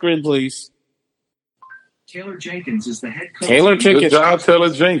Memphis Grizzlies? Taylor Jenkins is the head coach. Good job, Taylor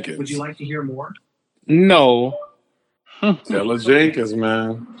Jenkins. Would you like to hear more? No. Taylor Jenkins,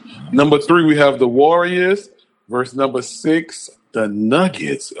 man. Number 3, we have the Warriors versus number 6, the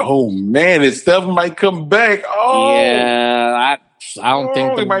Nuggets. Oh, man. And Steph might come back. Oh. Yeah, I don't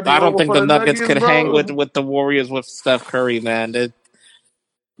think the Nuggets could hang with the Warriors with Steph Curry, man.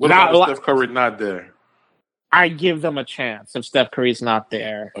 What about Steph Curry not there? I give them a chance if Steph Curry's not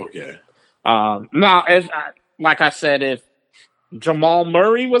there. Okay. Now, like I said, if Jamal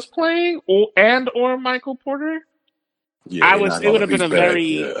Murray was playing or Michael Porter, it would have been a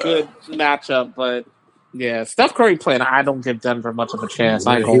very good matchup. But yeah, Steph Curry playing, I don't give Denver much of a chance.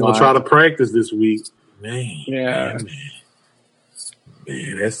 He's gonna try to practice this week, man. Yeah.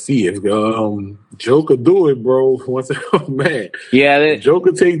 Man, let's see if Joker do it, bro. Man. Yeah,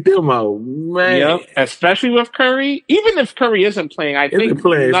 Joker take them out, man. Yep. Especially with Curry. Even if Curry isn't playing, I think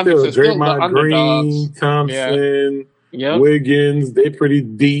Nuggets is still the underdogs. Green, Thompson, Wiggins, they pretty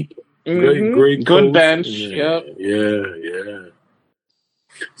deep. Mm-hmm. Great good bench. Yeah. Yeah.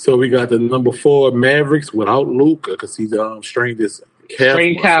 So we got the number 4 Mavericks without Luka because he strained his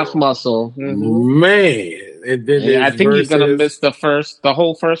calf muscle. Mm-hmm. Man. And then I think he's gonna miss the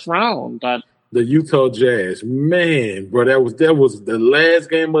whole first round. But the Utah Jazz, man, bro, that was the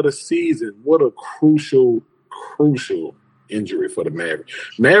last game of the season. What a crucial injury for the Mavericks.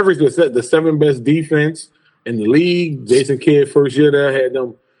 Mavericks was the 7th best defense in the league. Jason Kidd first year there had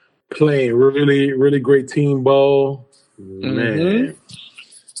them playing really, really great team ball. Man, mm-hmm.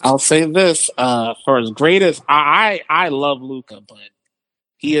 I'll say this: for as great as I love Luka, but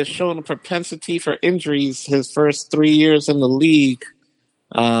he has shown a propensity for injuries his first 3 years in the league.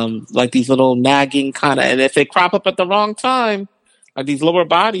 Like these little nagging kind of, and if they crop up at the wrong time, like these lower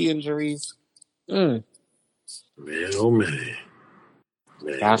body injuries. Man, oh man.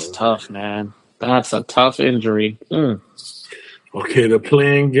 That's tough, man. That's a tough injury. Okay, the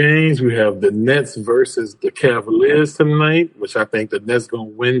playing games, we have the Nets versus the Cavaliers tonight, which I think the Nets going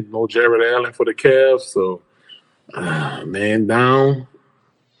to win. No Jared Allen for the Cavs, so man down.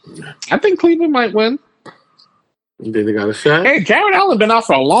 I think Cleveland might win. You think they got a shot? Hey, Jared Allen been out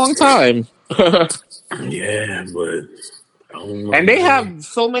for a long time. Yeah, but I don't know. And they have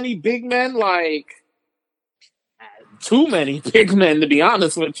so many big men, like too many big men, to be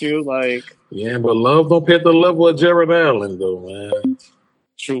honest with you. Like, yeah, but Love don't pay at the level of Jared Allen, though, man.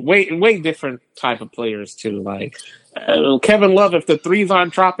 True, way different type of players too. Like Kevin Love, if the threes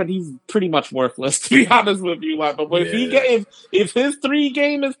aren't dropping, he's pretty much worthless. To be honest with you, like, but if his 3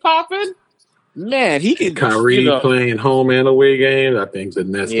 game is popping, man, he could. Kyrie playing home and away games. I think the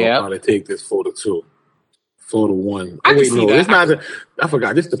Nets will probably take this 4-2, 4-1. It's not. I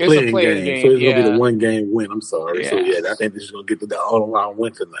forgot. This is the playing game, so it's gonna be the 1 game win. I'm sorry. So I think this is gonna get to the all-around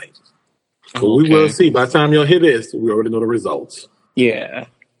win tonight. But we will see. By the time y'all hear this, we already know the results. Yeah.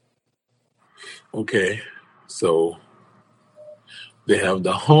 Okay, so they have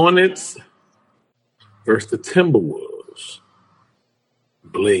the Hornets versus the Timberwolves.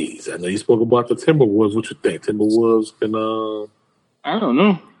 Blaze, I know you spoke about the Timberwolves. What you think? Timberwolves can I don't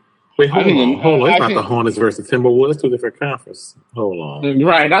know. Wait, hold on. It's not the Hornets versus the Timberwolves. It's 2 different conferences. Hold on.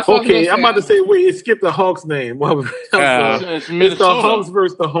 Right. That's okay. I'm about to say, wait, it skipped the Hawks name. It's the Hawks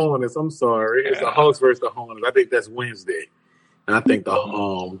versus the Hornets. I'm sorry. It's the Hawks versus the Hornets. I think that's Wednesday. And I think the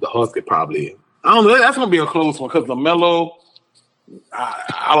Hawks could probably. I don't know. That's going to be a close one because LaMelo.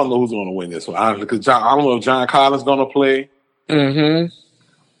 I don't know who's going to win this one. Because I don't know if John Collins going to play. Mm-hmm.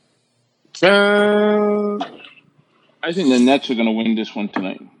 I think the Nets are going to win this one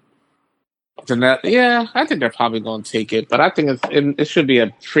tonight. I think they're probably going to take it, but I think it should be a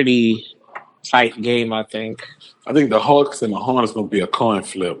pretty tight game, I think. I think the Hawks and the Hornets going to be a coin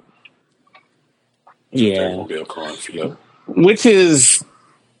flip. Yeah. They're going to be a coin flip. Which is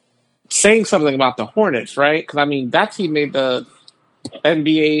saying something about the Hornets, right? Because, I mean, that team made the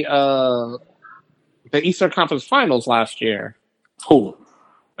NBA, the Eastern Conference Finals last year. Who?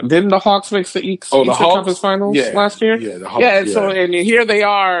 Didn't the Hawks make the Eastern Conference Finals last year? Yeah, the Hawks. Yeah, and here they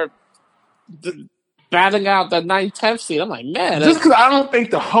are batting out the 9th, 10th seed. I'm like, man. Just because I don't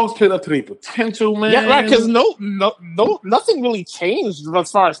think the Hawks played up to their potential, man. Yeah, right, because nothing really changed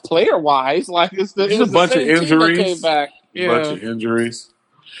as far as player-wise. Like, it was a bunch of injuries. That came back. Yeah. A bunch of injuries.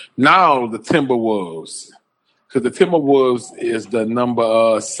 Now the Timberwolves. Because the Timberwolves is the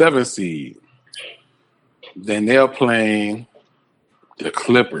number 7 seed. Then they're playing the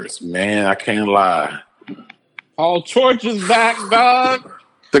Clippers. Man, I can't lie. Paul George is back, dog.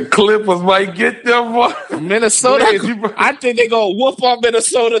 The Clippers might get them. Minnesota. I think they're going to whoop on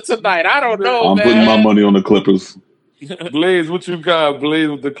Minnesota tonight. I don't know, I'm putting my money on the Clippers. Blaze, what you got? Blaze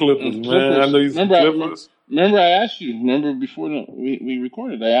with the Clippers, man. I know you Clippers. Remember, I asked you. Remember before we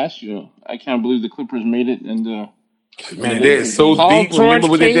recorded, I asked you. I can't believe the Clippers made it, and man, they're so Paul deep. Remember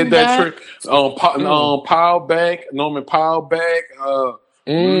when they did that trick? Powell back, Norman Powell back.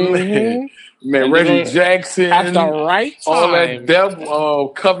 Man, Reggie Jackson at the right time. All that depth.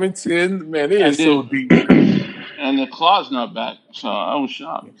 Covington, man, they are so deep. And the Claw's not back, so I was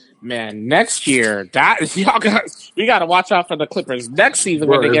shocked. Man, next year, we got to watch out for the Clippers next season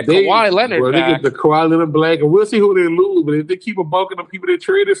when they get Kawhi Leonard back. They get the Kawhi Leonard back, and we'll see who they lose. But if they keep a bulk of the people they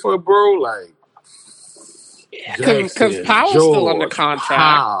traded for, bro, like because Powell's still under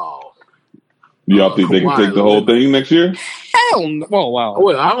contract. Y'all think they can take the whole thing next year? Hell no.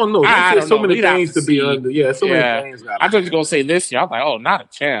 Well, I don't know. There's so many things to be under. Yeah, so many things. I thought you were going to say this year. I was like, oh, not a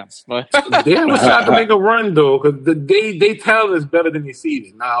chance. But they have a shot to make a run, though, because they talent is better than they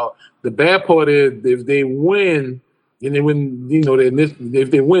seeded. Now, the bad part is if they win, and they win,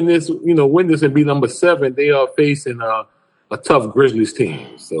 if they win this, win this and be number 7, they are facing a tough Grizzlies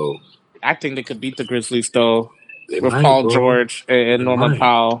team. So I think they could beat the Grizzlies, though. With Paul George and Norman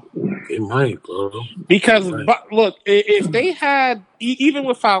Powell. It might, bro. Because, but look, if they had, even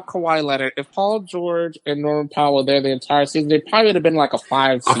without Kawhi Leonard, if Paul George and Norman Powell were there the entire season, they probably would have been like a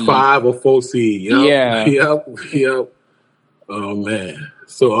 5 seed. A 5 or 4 seed. Yep. Yeah. Yep. Oh, man.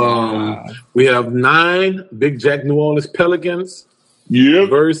 So we have 9 Big Jack New Orleans Pelicans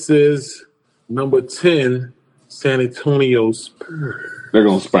versus number 10 San Antonio Spurs. They're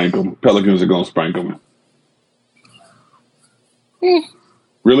going to spank them. Pelicans are going to spank them.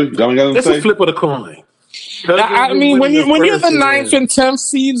 Really? It's a flip of the coin. I mean, when you're the 9th and 10th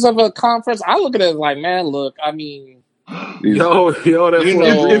seeds of a conference, I look at it like, man, look, I mean, that's it's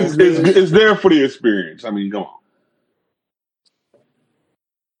there for the experience. I mean, come on.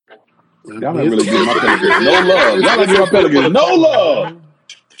 Y'all not really giving my Pelicans no love. Y'all not giving my Pelicans no love.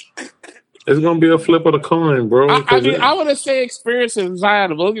 It's gonna be a flip of the coin, bro. I would have said experience if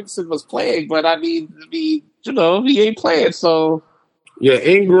Zion Williamson was playing, but I mean, he ain't playing, so. Yeah,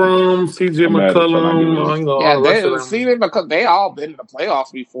 Ingram, CJ McCollum, because they all been in the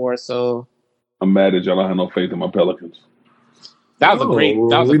playoffs before, so. I'm mad that y'all don't have no faith in my Pelicans. That was a great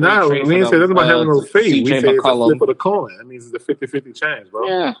trade. We didn't say nothing about having no faith. We say it's a flip of the coin. That means it's a 50-50 chance, bro.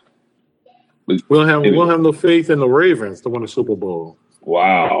 Yeah. We don't have no faith in the Ravens to win the Super Bowl.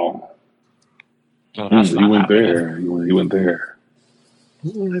 Wow. You went there. You went there.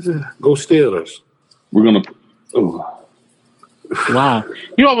 Go Steelers. We're going to... Wow.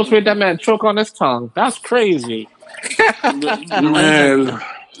 You almost made that man choke on his tongue. That's crazy. The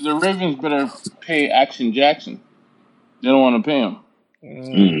Ravens better pay Action Jackson. They don't want to pay him.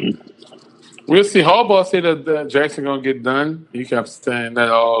 We'll see. Harbaugh said that Jackson going to get done. He kept saying that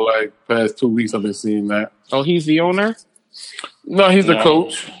all past 2 weeks I've been seeing that. Oh, he's the owner? No, he's the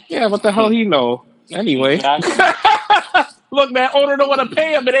coach. Yeah, what the hell he know? Anyway. Exactly. Look, man, owner don't want to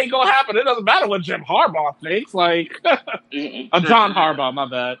pay him. It ain't going to happen. It doesn't matter what Jim Harbaugh thinks. John Harbaugh, my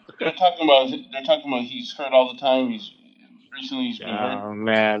bad. They're talking about he's hurt all the time. He's been hurt. Oh,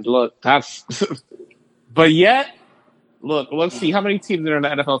 man, look, that's... But yet, look, let's see. How many teams are in the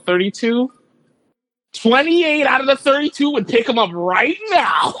NFL? 32? 28 out of the 32 would pick him up right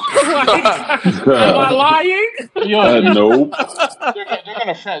now. Am I lying? Nope. They're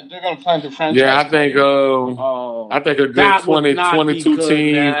gonna plan to franchise. Yeah, I think a good 22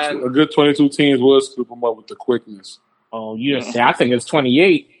 teams. A good 22 teams will scoop them up with the quickness. Oh, I think it's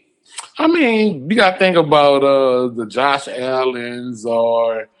 28. I mean, you got to think about the Josh Allens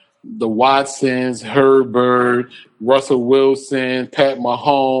or the Watsons, Herbert, Russell Wilson, Pat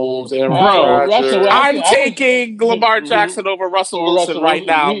Mahomes, Aaron Rodgers. I'm taking Lamar Jackson over Russell Wilson right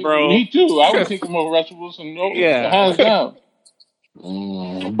now, bro. Me too. I would take him over Russell Wilson. No, hands down.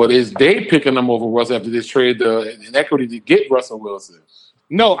 But is they picking them over Russell after this trade the inequity to get Russell Wilson?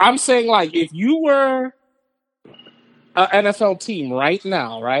 No, I'm saying like if you were an NFL team right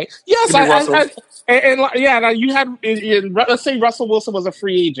now, right? Yes, you had. Let's say Russell Wilson was a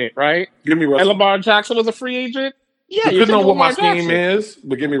free agent, right? Give me Russell. And Lamar Jackson was a free agent. Yeah, depending on what my scheme is,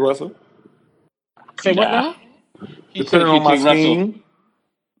 but give me Russell. Say what now? Depending on my scheme.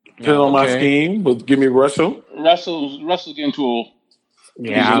 Depending on my scheme, but give me Russell. Russell's getting too old.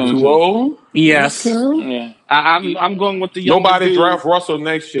 Yeah, too old. Yes. Okay. Yeah. I'm going with the young. Nobody draft Russell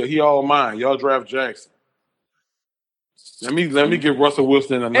next year. He all mine. Y'all draft Jackson. Let me get Russell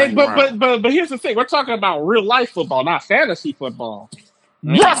Wilson in the ninth round. But here's the thing: we're talking about real life football, not fantasy football.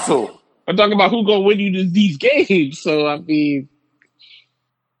 Russell. We're talking about who's gonna win you these games. So I mean,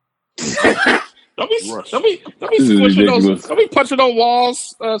 don't be squishing those. Don't be punching on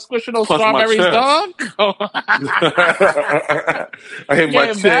walls, squishing those strawberries, dog. I hit my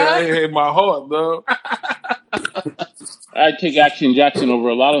chest. I hit my heart, dog. I'd take Action Jackson over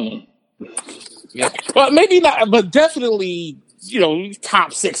a lot of them. Yeah, well, maybe not, but definitely,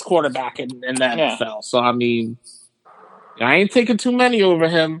 top 6 quarterback in the NFL. So I mean, I ain't taking too many over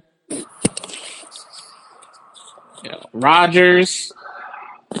him. Rodgers,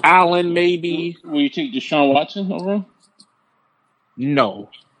 Allen, maybe. Will you take Deshaun Watson over him? No.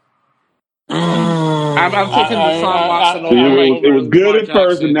 I'm taking Deshaun Watson over him. It was good in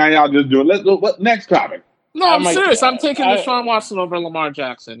person. Now y'all just doing. Let's go. What next topic? No, I'm serious. I'm taking Deshaun Watson over Lamar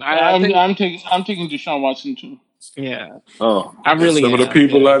Jackson. I'm taking Deshaun Watson too. Yeah. Oh, I really. Some of the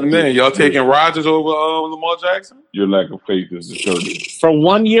people out there, y'all taking Rodgers over Lamar Jackson? Your lack of faith is disturbing. For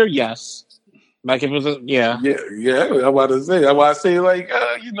 1 year, yes. Like if it was yeah. I'm about to say. I'm about to say I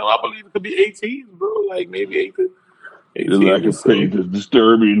believe it could be 18, bro. Like maybe 18. Your lack of faith is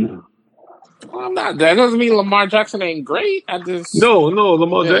disturbing. Well, I'm not. That doesn't mean Lamar Jackson ain't great. No.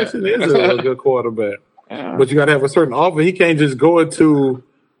 Lamar Jackson is a good quarterback. Yeah. But you got to have a certain offense. He can't just go into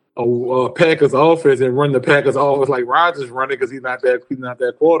a Packers offense and run the Packers offense like Rodgers running because he's not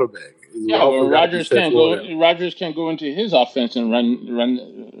that quarterback. Rodgers can't go. Rodgers can't go into his offense and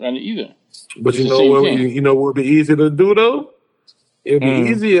run it either. But you know what would be easy to do though? It would be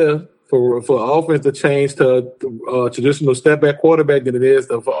easier for offense to change to traditional step back quarterback than it is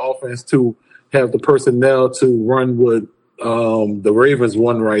for offense to have the personnel to run with the Ravens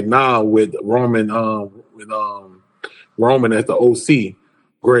run right now with Roman Roman as the OC,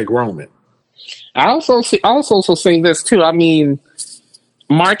 Greg Roman. I also say this too. I mean,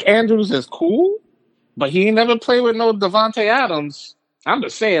 Mark Andrews is cool, but he ain't never played with no Devontae Adams. I'm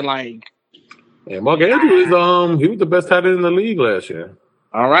just saying, like, Mark Andrews he was the best tight end in the league last year.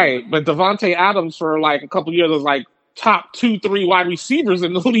 All right, but Devontae Adams for like a couple years was like top 2-3 wide receivers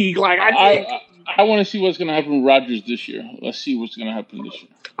in the league. Like I want to see what's going to happen with Rodgers this year. Let's see what's going to happen this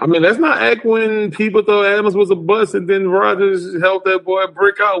year. I mean, let's not act when people thought Adams was a bust and then Rodgers helped that boy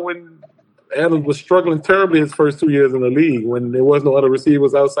break out when Adams was struggling terribly his first 2 years in the league when there was no other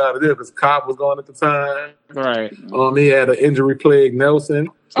receivers outside of this because Cobb was gone at the time. Right. He had an injury-plagued Nelson.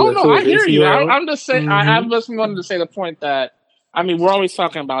 I hear you. I'm just saying. I just wanted to say the point that, I mean, we're always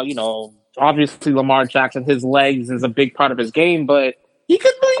talking about, obviously Lamar Jackson, his legs is a big part of his game, but he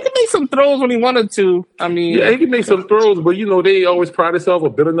could make some throws when he wanted to. I mean, he could make some throws, but they always pride themselves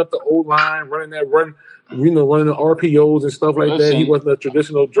on building up the O-line, running that run, running the RPOs and stuff like that. He wasn't a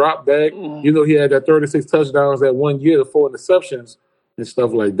traditional drop back. He had that 36 touchdowns that 1 year, 4 interceptions and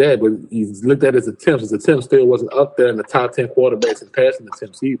stuff like that. But you looked at his attempts still wasn't up there in the top 10 quarterbacks in passing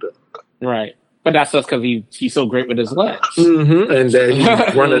attempts either. Right. But that's just because he's so great with his legs. Mm-hmm. And that he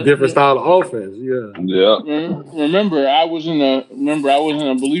run a different style of offense. Yeah. Remember, I wasn't a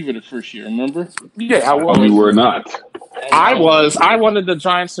believer the first year. Remember? Yeah, I was. We were not. I was. I wanted the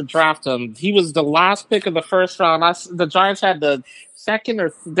Giants to draft him. He was the last pick of the first round. The Giants had the second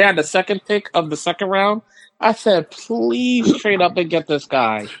pick of the second round. I said, please trade up and get this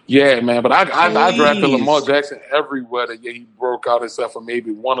guy. Yeah, man. But I drafted Lamar Jackson everywhere that he broke out, except for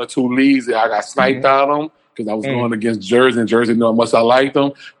maybe 1 or 2 leagues that I got sniped out on because I was going against Jersey, and Jersey knew how much I liked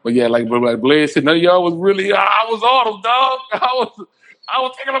them. But yeah, like Blaze said, none of y'all was really. I was on them, dog. I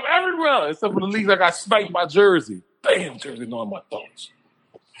was taking them everywhere, except for the leagues I got sniped by Jersey. Damn, Jersey knowing my thoughts.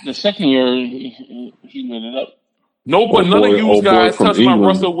 The second year, he lit it up. No, but none of you guys touched my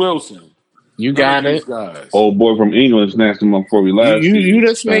Russell Wilson. You got it. Old boy from England snatched him up before we last. You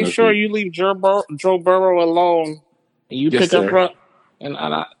just make sure you leave Joe Burrow alone, and you pick up And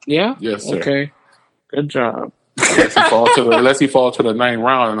yeah, yes, sir. Okay, good job. Unless he falls to the 9th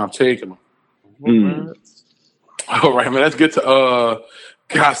round, and I'm taking him. All right, man. Let's get to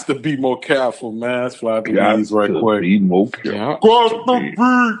Gots to be more careful, man. Let's fly through these right quick. Be more careful. Yeah. Gots to be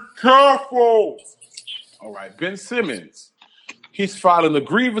careful. All right, Ben Simmons. He's filing a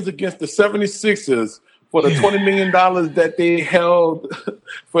grievance against the 76ers for the $20 million that they held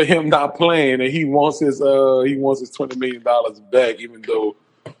for him not playing, and he wants his $20 million back, even though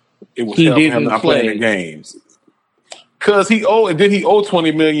it was held for him not playing the games. Cause he owed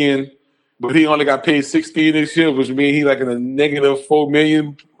 $20 million, but he only got paid $16 this year, which means he's like in a negative $4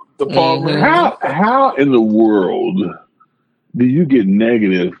 million department. How in the world do you get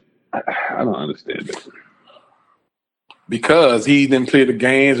negative? I don't understand this. Because he didn't play the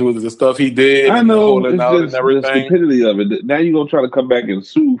games with the stuff he did. I know, it's out just and everything. The stupidity of it. Now you're gonna try to come back and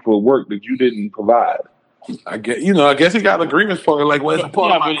sue for work that you didn't provide. I guess he got agreements for it. Like, well, it's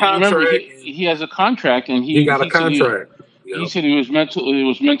part of my contract. Remember, he has a contract, and he got a contract. He said it was mental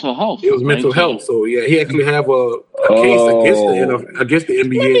health. It was mental health. So yeah, he actually have a case against the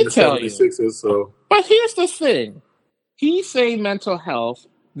NBA and the 76ers. So, but here's the thing: he say mental health.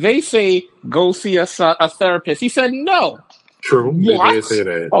 They say go see a therapist. He said no. True. What? They did say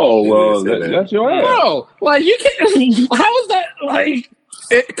that. Oh well, that's your ass. No, like you can't. How is that like?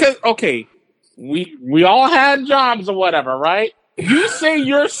 Because okay, we all had jobs or whatever, right? You say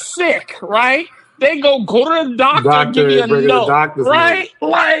you're sick, right? They go to the doctor give you a note, right?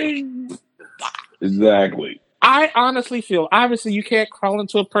 Like exactly. I honestly feel obviously you can't crawl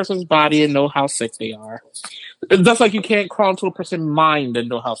into a person's body and know how sick they are. Just like you can't crawl into a person's mind and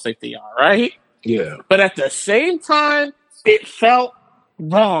know how sick they are, right? Yeah. But at the same time, it felt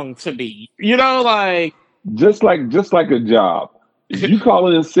wrong to me. You know, like just like a job. If you call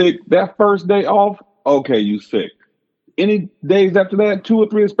in sick that first day off, okay, you sick. Any days after that, 2 or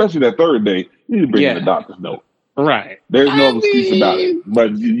 3, especially that third day, you need to bring in the doctor's note. Right. There's no excuse about it.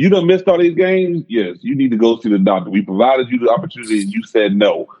 But you done missed all these games. Yes, you need to go see the doctor. We provided you the opportunity, and you said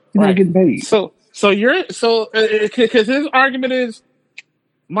no. You're not getting paid. Because his argument is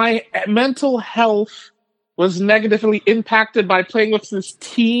my mental health was negatively impacted by playing with this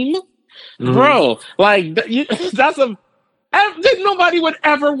team, bro. Like nobody would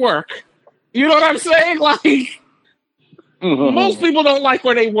ever work. You know what I'm saying? Like. Most people don't like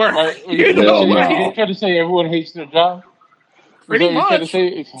where they work. You try to say everyone hates their job? Pretty much.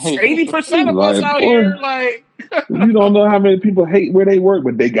 80% of us out here, like... You don't know how many people hate where they work,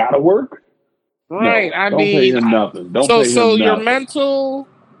 but they gotta work? Right, no, don't pay him nothing. So your mental...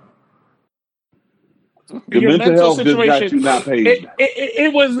 Your mental health situation, just got you not paid.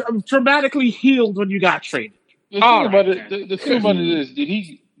 It was dramatically healed when you got traded. The thing about it is, did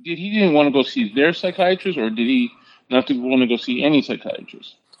he didn't want to go see their psychiatrist, or did he not want to go see any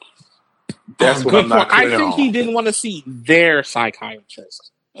psychiatrist? That's what I'm not clear I think he didn't want to see their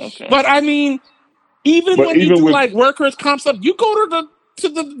psychiatrist. Okay. But I mean, even when you do like workers' comp stuff, you go to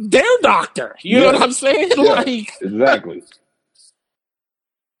their doctor. You know what I'm saying? Yeah, like exactly.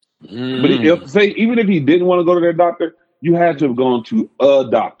 But even if he didn't want to go to their doctor, you had to have gone to a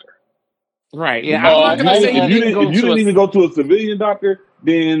doctor. Right. Yeah. I'm not going to say if you didn't even go to a civilian doctor,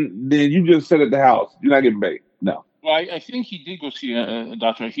 then you just sit at the house. You're not getting paid. No. Well, I think he did go see a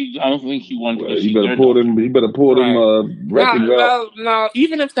doctor. I don't think he wanted to go see He better pull them records out. Now,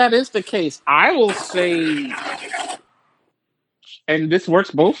 even if that is the case, I will say, and this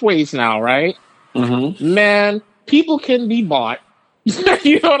works both ways now, right? Mm-hmm. Man, people can be bought.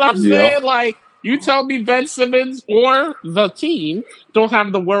 You know what I'm saying? Like, you tell me Ben Simmons or the team don't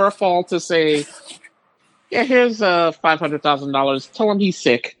have the wherewithal to say, yeah, here's $500,000. Tell him he's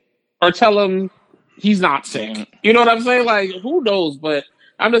sick. Or tell him he's not sick. You know what I'm saying? Like, who knows? But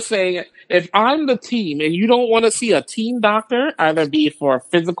I'm just saying, if I'm the team and you don't want to see a team doctor, either be it for a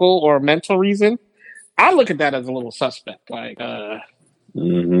physical or mental reason, I look at that as a little suspect. Like,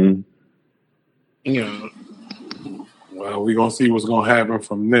 you know. Well, we're going to see what's going to happen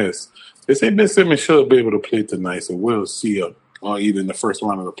from this. They say Ben Simmons should be able to play tonight, so we'll see either in the first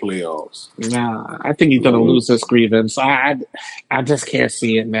round of the playoffs. Nah, I think he's going to lose this grievance. I just can't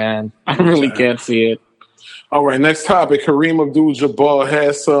see it, man. I really can't see it. All right, next topic. Kareem Abdul-Jabbar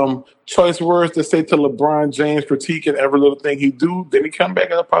has some choice words to say to LeBron James, critiquing every little thing he do. Then he come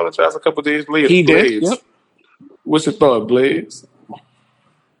back and apologize a couple days later. He did, yep. What's your thought, Blaze?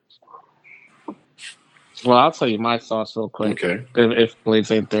 Well, I'll tell you my thoughts real quick. Okay. If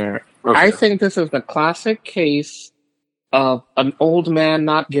Blaze ain't there. Okay. I think this is the classic case of an old man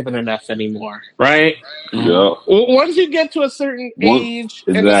not giving an F anymore, right? Yeah. Once you get to a certain age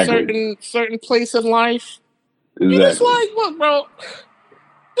and a certain place in life, you're just like, look, bro,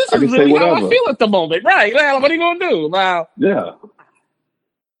 this is really how I feel at the moment. Right. What are you going to do? Now, yeah.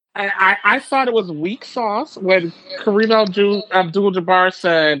 I thought it was weak sauce when Kareem Abdul-Jabbar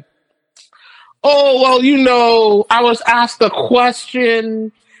said, "Oh, well, I was asked a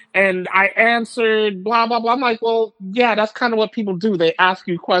question and I answered blah, blah, blah." I'm like, well, yeah, that's kind of what people do. They ask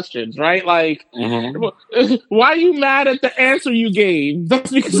you questions, right? Like, why are you mad at the answer you gave?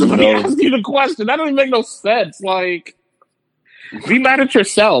 That's because somebody asked you the question. That doesn't make no sense. Like, be mad at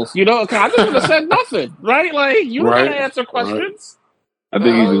yourself, I just would have said nothing, right? Like, you don't got to answer questions. I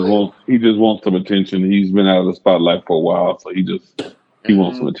think he just wants some attention. He's been out of the spotlight for a while, so he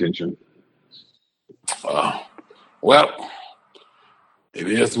wants some attention. Well, it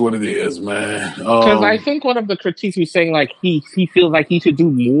is what it is, man. Because I think one of the critiques was saying like he feels like he should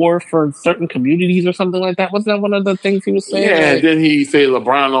do more for certain communities or something like that. Wasn't that one of the things he was saying? Yeah, and then he said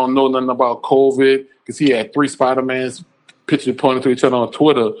LeBron don't know nothing about COVID because he had 3 Spider-Mans pictures pointing to each other on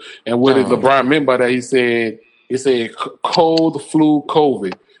Twitter. And what LeBron meant by that, he said cold, flu,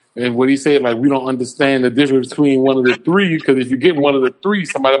 COVID. And what he said, like, we don't understand the difference between one of the 3 because if you get one of the 3,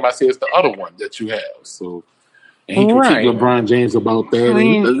 somebody might say it's the other one that you have. So, and he critiqued LeBron James about that.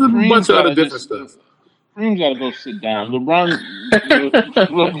 And there's a bunch of other different stuff. Kareem's got to go sit down. LeBron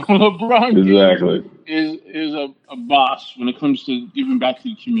exactly is a boss when it comes to giving back to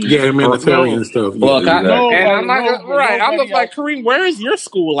the community. Yeah, humanitarian stuff. Well, I'm just like, Kareem, where is your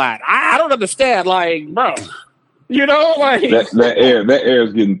school at? I don't understand. Like, bro, like that air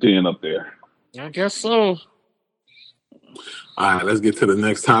is getting thin up there. I guess so. All right, let's get to the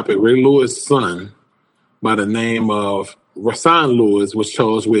next topic. Ray Lewis' son, by the name of Rashawn Lewis, was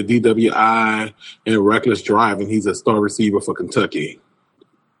charged with DWI and reckless driving. He's a star receiver for Kentucky.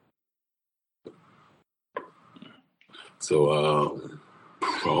 So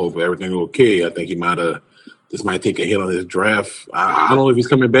I hope everything's okay. I think this might take a hit on his draft. I don't know if he's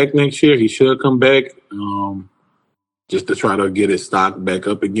coming back next year. He should come back just to try to get his stock back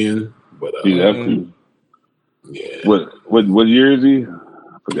up again. But yeah. What year is he?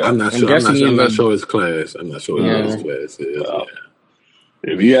 I'm not sure. I'm not sure his class. I'm not sure what his class is.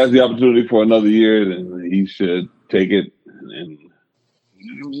 If he has the opportunity for another year, then he should take it. And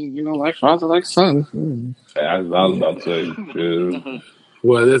like father, like son. I was about to say.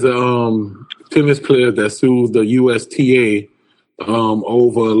 Well, there's a tennis player that sued the USTA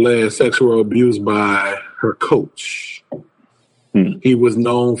over alleged sexual abuse by her coach. He was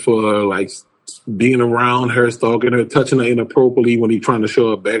known for like being around her, stalking her, touching her inappropriately when he's trying to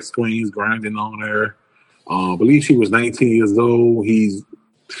show her back screens, grinding on her. I believe she was 19 years old. He's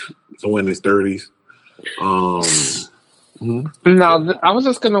somewhere in his 30s. Now, I was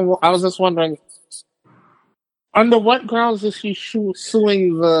just wondering, under what grounds is he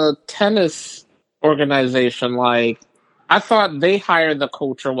suing the tennis organization? Like, I thought they hired the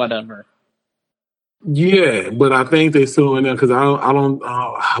coach or whatever. Yeah, but I think they're suing them because I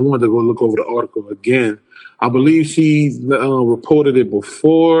wanted to go look over the article again. I believe she reported it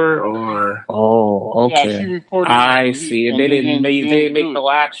before, or okay. Yeah, she reported. I see. And they didn't make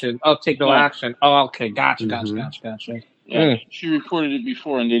no action. Oh, take no action. Oh, okay. Gotcha. Yeah, she reported it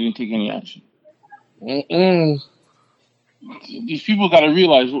before, and they didn't take any action. These people got to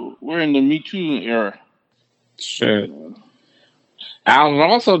realize we're in the Me Too era. Sure. I'm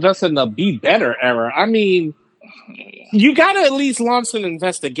also just in the be better era. I mean, you got to at least launch an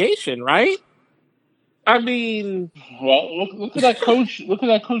investigation, right? I mean, well, look at that coach. Look at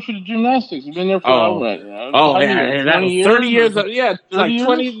that coach for the gymnastics. He's been there for 30 years.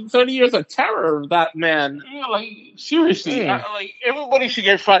 30 years of terror. That man. Yeah, like seriously, like everybody should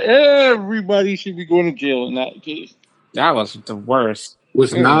get fired. Everybody should be going to jail in that case. That was the worst.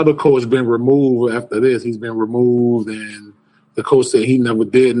 Which now the coach been removed after this. He's been removed, and the coach said he never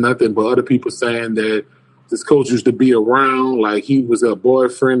did nothing. But other people saying that this coach used to be around, like he was her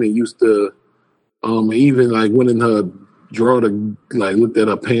boyfriend, and used to. Even like went in her drawer to like looked at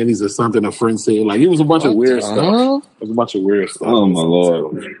her panties or something. A friend said like it was a bunch of weird stuff. It was a bunch of weird stuff. Oh my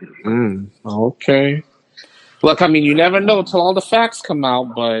Lord. Okay. Look, I mean, you never know till all the facts come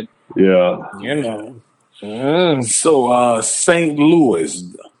out, but yeah, So St. Louis,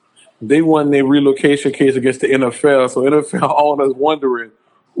 they won their relocation case against the NFL. So NFL owners wondering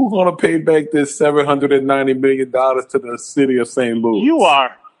who's going to pay back this $790 million to the city of St. Louis. You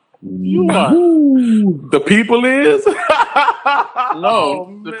are. The people is? No,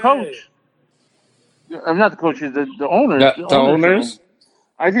 the coach. I'm not the coaches, the owners. The owners?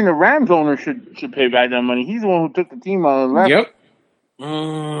 I think the Rams owner should pay back that money. He's the one who took the team out and left. Yep. If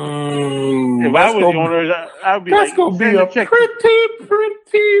I was the owner, I would be that's going to be a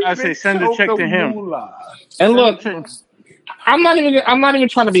pretty. I say send a check to him. And look, I'm not even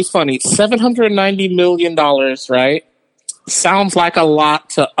trying to be funny. $790 million, right? Sounds like a lot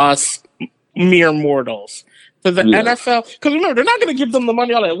to us mere mortals. To the NFL, because remember, they're not going to give them the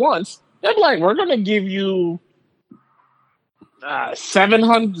money all at once. They're like, we're going to give you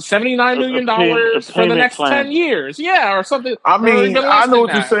 $779 million for the next 10 years. Yeah, or something. I mean, I know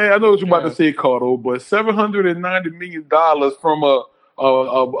what you're saying. I know what you're about to say, Cardo, but $790 million from a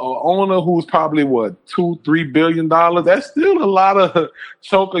owner who's probably $2-3 billion. That's still a lot of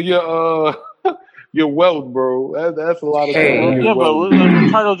chunk of your your wealth, bro. That's a lot of chunk of your wealth. But the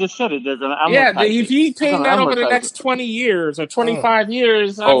title just said it. They're going to amortize if you paying that over the next 20 years or 25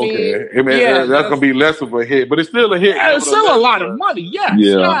 years, I mean, that's going to be less of a hit, but it's still a hit. It's still a lot of money, yes.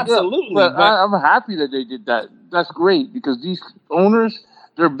 Yeah. Absolutely. But I'm happy that they did that. That's great because these owners,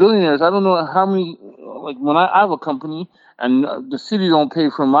 they're billionaires. I don't know how many, like when I have a company and the city don't pay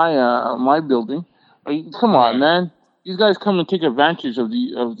for my building. Come on, man. These guys come and take advantage of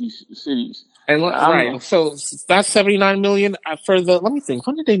these cities. And right, so that's $79 million for the. Let me think.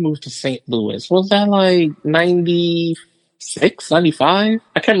 When did they move to St. Louis? Was that like 96, 95?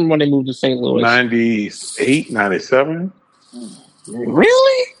 I can't remember when they moved to St. Louis. 98, 97.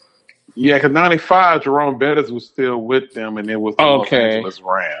 Really? Yeah, because 95, Jerome Bettis was still with them, and it was the Los Angeles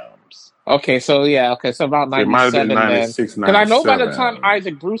Rams. Okay, so about 97 then. 96, because I know by the time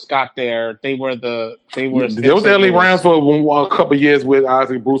Isaac Bruce got there, they were the was the LA Rams for a couple of years with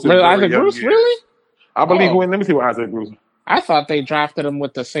Isaac Bruce. Isaac Bruce, really? I believe when. Let me see what Isaac Bruce. I thought they drafted him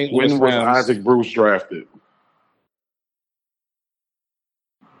with the St. Louis Rams. When was Isaac Bruce drafted?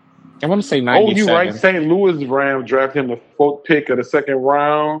 I want to say 97. Oh, you're right. St. Louis Rams drafted him the 4th pick of the 2nd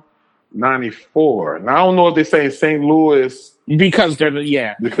round, 94. Now I don't know if they say St. Louis. Because they're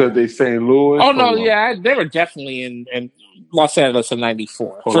because they St. Louis. Oh no, they were definitely in Los Angeles in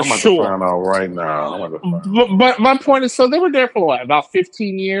 '94 for I'm sure. To find out right now. But my point is, so they were there for about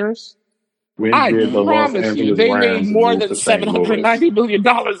 15 years. I promise you, they made more than $790 million in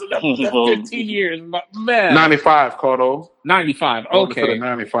that 15 years. Man, 95, Cardo. 95. Okay, for the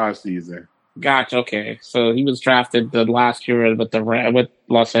 95 season. Gotcha. Okay, so he was drafted the last year with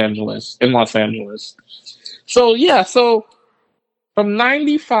Los Angeles. So from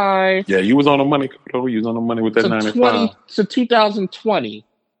 95. Yeah, you was on the money. You was on the money with that 95. To 2020.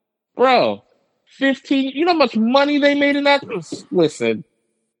 Bro, 15. You know how much money they made in that? Listen.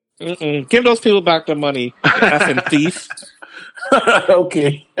 Give those people back their money. Effing thief.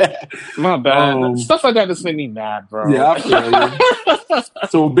 Okay. My bad. Stuff like that just made me mad, bro. Yeah, I feel you.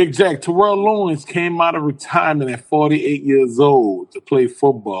 So, Big Jack, Terrell Lawrence came out of retirement at 48 years old to play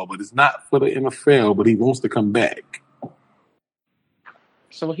football, but it's not for the NFL, but he wants to come back.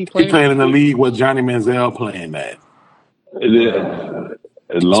 So he playing in the league where Johnny Manziel playing at.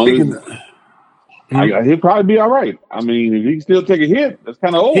 As long as he'll probably be all right. I mean, if he can still take a hit, that's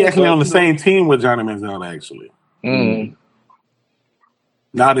kind of old. He actually on the same team with Johnny Manziel, actually.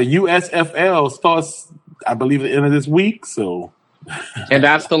 Now the USFL starts, I believe, at the end of this week. So, and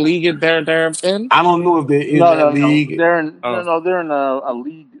that's the league they're in. I don't know if they're in that league. They're in a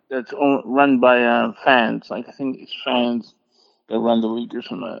league that's run by fans. Like I think it's fans that run the league or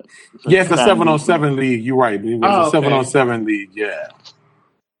something. It's a 7-on-7 league. You're right. It was a 7-on-7 league. Yeah.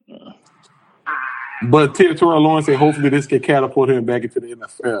 But Terrell Lawrence said hopefully this can catapult him back into the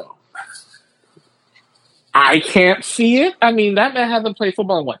NFL. I can't see it. I mean, that man hasn't played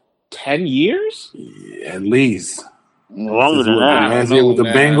football in 10 years? Yeah, at least. Longer than that. Last year with the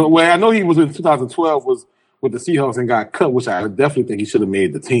Bengals. Well, I know he was in 2012 was with the Seahawks and got cut, which I definitely think he should have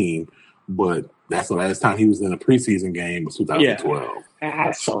made the team. But that's the last time he was in a preseason game was 2012.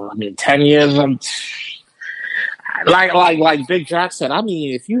 Yeah. So, I mean, 10 years, like Big Jack said, I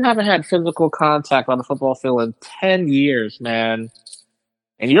mean, if you haven't had physical contact on the football field in 10 years, man,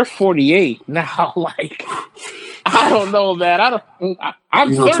 and you're 48 now, I don't know, man.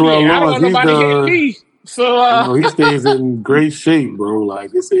 I'm 30. I don't want nobody hitting me. So he stays in great shape, bro.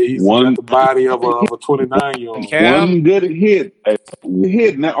 Like they say, he's got the body of a 29-year-old. One good hit,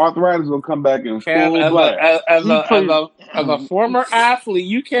 and that arthritis will come back in full blast. As a former athlete,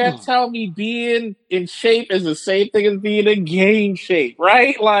 you can't tell me being in shape is the same thing as being in game shape,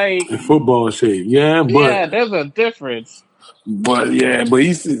 right? Like in football shape, there's a difference. But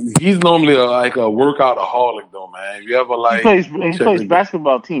he's normally a workoutaholic though, man. If you ever he plays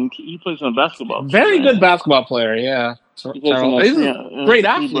basketball team. He plays on basketball. Very good basketball player, yeah. He's a great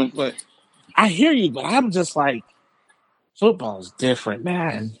athlete, but I hear you, but I'm just like, football's different,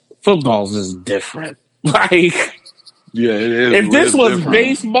 man. Football's is different. Like, yeah, it is. If this was different.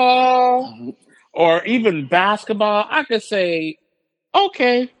 Baseball or even basketball, I could say,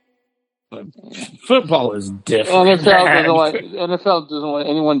 okay. Football is different. NFL doesn't want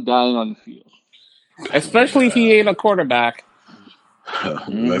anyone dying on the field, especially if he ain't a quarterback.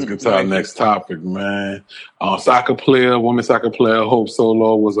 Let's get to our next topic, man. Women's soccer player Hope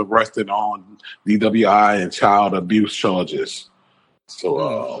Solo was arrested on DWI and child abuse charges.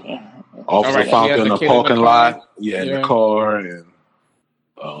 So, officer found her in the parking lot. In the car, and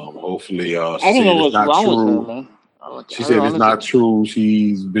hopefully, she said it's not true. She said it's not true.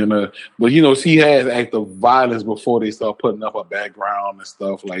 She's been but she has active violence before they start putting up her background and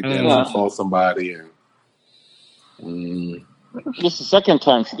stuff like that. She fought somebody and. This is the second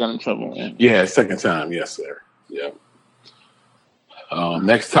time she got in trouble. Man. Yeah, second time. Yes, sir. Yep.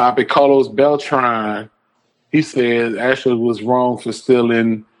 Next topic, Carlos Beltran. He said Ashley was wrong for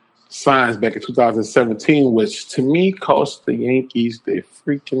stealing signs back in 2017, which to me cost the Yankees their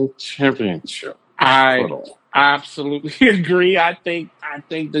freaking championship. I absolutely agree. I think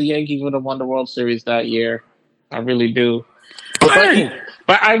the Yankees would have won the World Series that year. I really do. But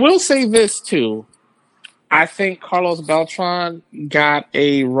I will say this too. I think Carlos Beltran got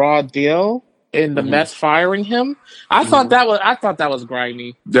a raw deal in the Mets firing him. I thought that was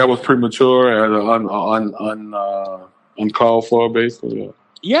grimy. That was premature and uncalled for, basically.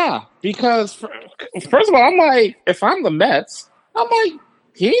 Yeah, because first of all, I'm like, if I'm the Mets, I'm like,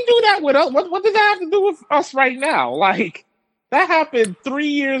 he ain't do that with us. What does that have to do with us right now? Like, that happened 3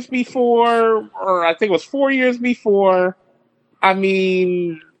 years before, or I think it was 4 years before. I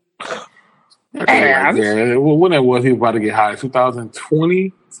mean. When that was, he was about to get hired?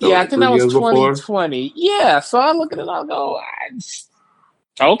 2020? So I think that was 2020. Before? Yeah, so I look at it and I go,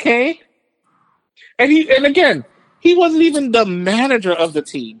 okay. And again, he wasn't even the manager of the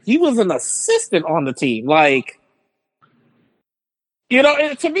team. He was an assistant on the team. Like,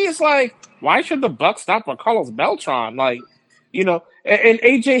 to me, it's like, why should the Bucks stop for Carlos Beltran? Like, and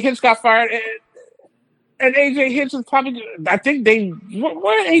AJ Hinch got fired. And AJ Hinch is probably, I think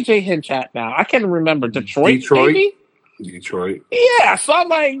where AJ Hinch at now? I can't remember. Detroit, maybe? Detroit. Yeah, so I'm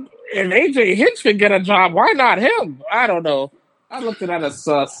like, and AJ Hinch can get a job. Why not him? I don't know. I looked at that as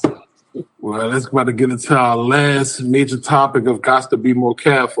sus. Well, let's about to get into our last major topic of got to be more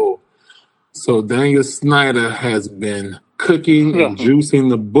careful. So Daniel Snyder has been cooking and juicing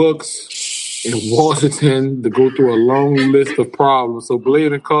the books in Washington to go through a long list of problems. So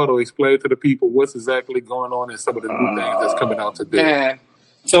Blade and Cardo, explain to the people what's exactly going on and some of the new things that's coming out today. Man.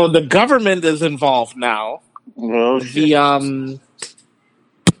 So the government is involved now. The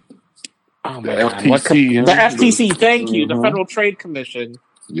FTC. The FTC, thank you. The Federal Trade Commission.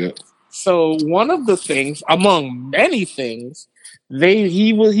 Yeah. So one of the things, among many things,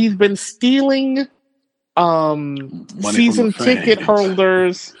 he's been stealing season ticket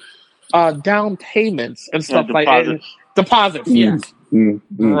holders down payments and stuff like that. Deposits, yes.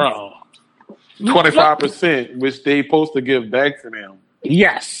 Bro. 25%, which they supposed to give back to them.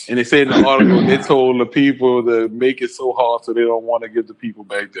 Yes. And they said in the article, they told the people to make it so hard so they don't want to give the people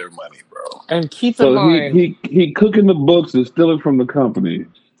back their money, bro. And keep in mind... he cooking the books and stealing from the company.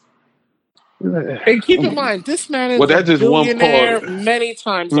 And keep in mind, this man is that's just billionaire one part. Many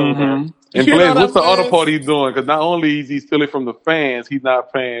times over. And Blaze, what's the other part he's doing? Because not only is he stealing from the fans, he's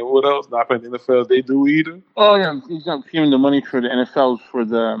not paying. What else? Not paying the NFL. They do either. Oh yeah, he's not paying the money for the NFL because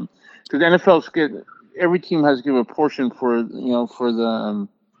the NFL every team has to give a portion for the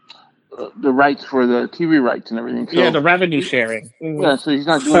rights for the TV rights and everything. So, the revenue sharing. Yeah, so he's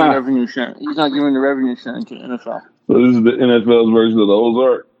not doing the revenue sharing. He's not giving the revenue sharing to the NFL. So this is the NFL's version of the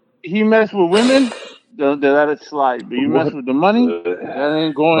Ozark. He messed with women, they let it slide. But you mess with the money, that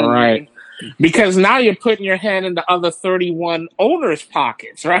ain't going right. Because now you're putting your hand in the other 31 owners'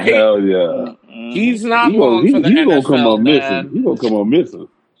 pockets, right? Hell yeah. He's not long for the NFL, gonna come up missing. He's gonna come up missing.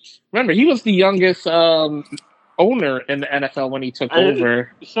 Remember, he was the youngest owner in the NFL when he took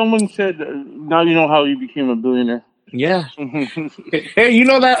over. Someone said, now you know how he became a billionaire. Yeah. Hey, you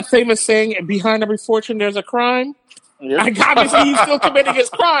know that famous saying, behind every fortune there's a crime? Yep. Like, obviously, he's still committing his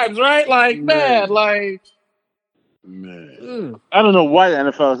crimes, right? Like, man. I don't know why the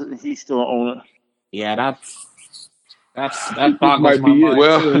NFL he's still an owner. Yeah, that boggles my mind.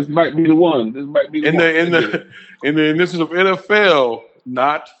 Well, this might be the one. This might be the one. In the initiative of NFL,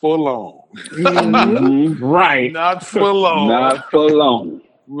 not for long. Right. Not for long. Not for long.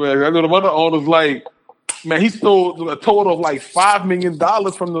 Man, I know the other owners he stole a total of like $5 million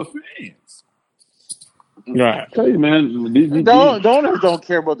from the fans. Right. I tell you, man, the owners don't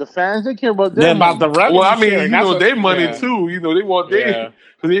care about the fans; they care about them. About the revenue. Well, I mean, their money too. They want their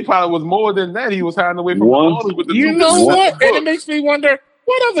because he probably was more than that. He was hiding away from the owners with the. You know what? And it makes me wonder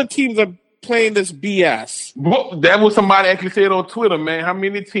what other teams are playing this BS. That was somebody actually said on Twitter, man. How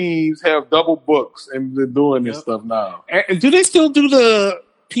many teams have double books and they're doing this stuff now? Do they still do the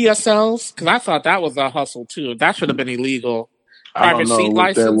PSLs? Because I thought that was a hustle too. That should have been illegal. Private seat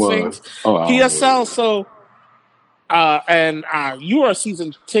licensing. PSL. So, and you are a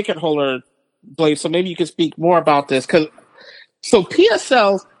season ticket holder, Blake. So maybe you can speak more about this. So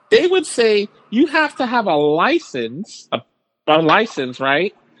PSLs, they would say you have to have a license,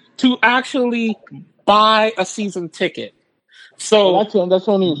 right, to actually buy a season ticket. So that's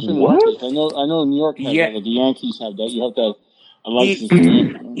only in certain markets. I know New York has that. Like the Yankees have that. You have to have a license.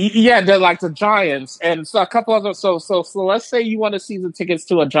 Yeah, they're like the Giants, and so a couple other. So let's say you want a season tickets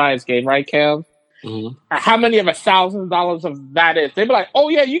to a Giants game, right, Kev? Mm-hmm. How many of $1,000 of that is? They'd be like, "Oh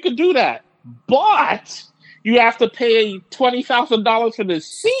yeah, you can do that," but you have to pay $20,000 for the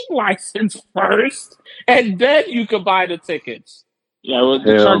seat license first, and then you can buy the tickets. Yeah, well,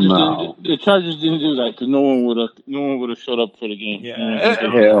 the Chargers didn't do that because no one would have showed up for the game. Yeah,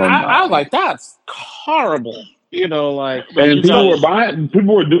 I was like, that's horrible. Like, and people were buying.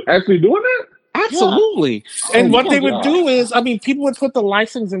 People were actually doing that. Absolutely. Yeah. And what they would do is, people would put the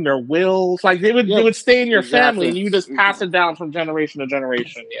license in their wills. Like they would stay in your family, and you just pass it down from generation to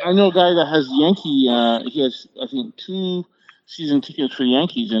generation. Yeah. I know a guy that has Yankee. He has, I think, 2 season tickets for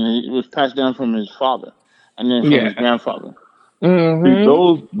Yankees, and it was passed down from his father, and then from his grandfather. Mm-hmm. See,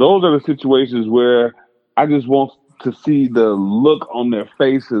 those are the situations where I just want to see the look on their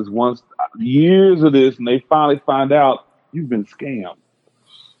faces once years of this, and they finally find out you've been scammed.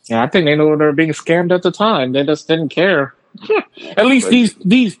 Yeah, I think they know they were being scammed at the time. They just didn't care. At least these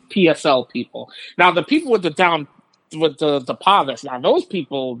PSL people. Now the people with the deposits. Now those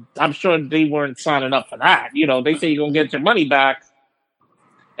people, I'm sure they weren't signing up for that. They say you're gonna get your money back,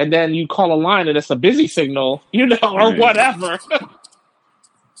 and then you call a line and it's a busy signal, or whatever.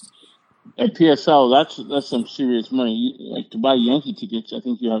 At PSL, that's some serious money. Like to buy Yankee tickets, I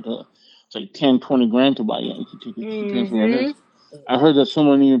think you have to. It's like 10, 20 grand to buy Yankee tickets. Mm-hmm. I heard that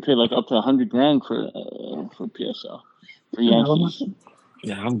someone even paid like up to $100 grand for PSL for Yankees.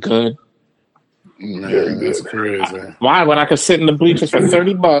 Yeah, I'm good. Man, that's crazy. Why? When I could sit in the bleachers for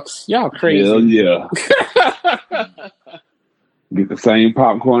 $30? Y'all crazy. Hell yeah. Get the same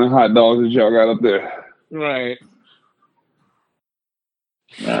popcorn and hot dogs that y'all got up there. Right.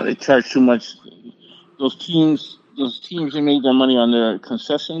 They charge too much. Those teams that make their money on their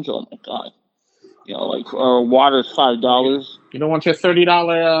concessions. Oh my god. Like water's $5. You don't want your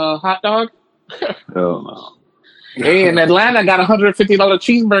 $30 hot dog? Hell no. Hey, in Atlanta, got a $150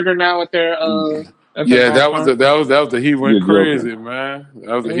 cheeseburger now at their. That was the heat went crazy, man.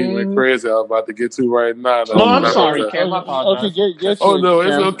 That was the heat went crazy. I was about to get to right now. I'm sorry, Cam. I apologize. It's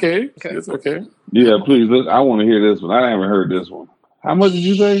okay. It's okay. Yeah, please. I want to hear this one. I haven't heard this one. How much did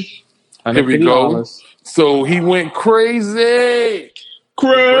you say? Here we go. So he went crazy.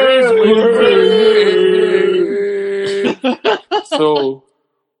 So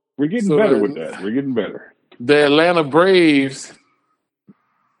we're getting better with that. We're getting better. The Atlanta Braves.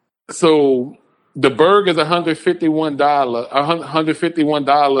 So the burger is $151.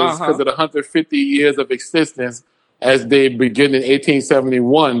 $151 because of the 150 years of existence as they begin in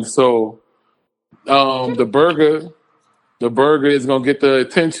 1871. So the burger is gonna get the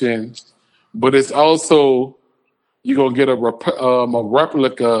attention, but it's also you're gonna get a replica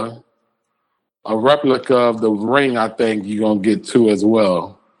of the ring. I think you're gonna get too as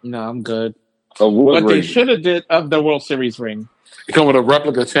well. No, I'm good. But they should have did of the World Series ring. It come with a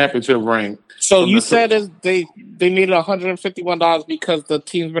replica championship ring. So you said they needed $151 because the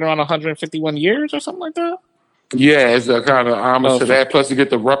team's been around 151 years or something like that. Yeah, it's a kind of homage to that. Plus, you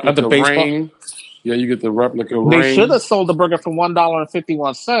get the replica ring. Yeah, you get the replica ring. They should have sold the burger for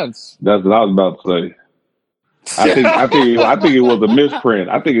 $1.51. That's what I was about to say. I think it was a misprint.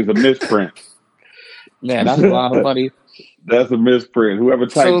 I think it's a misprint. Man, that's a lot of money. That's a misprint. Whoever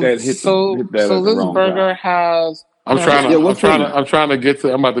typed that hit that. So this burger has. I'm trying to get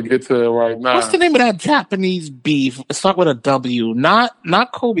to. I'm about to get to it right now. What's the name of that Japanese beef? It starts with a W. Not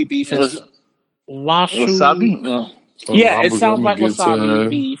Kobe beef. It's wasabi. Yeah, it sounds like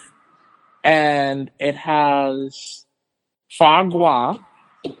wasabi beef. And it has foie gras,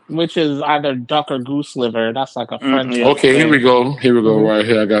 which is either duck or goose liver. That's like a French. Okay, here we go. Right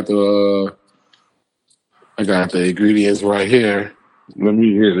here, I got the ingredients right here. Let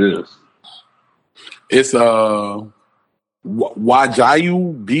me hear this. It's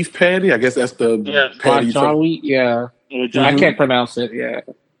Wajayu beef patty. I guess that's the patty. Wajayu, yeah. I can't pronounce it. Yeah.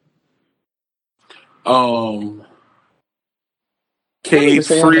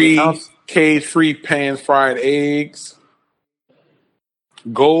 Cage-free pan fried eggs.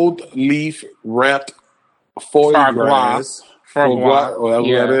 gold leaf wrapped foie grass. Foie gras. Oh, that's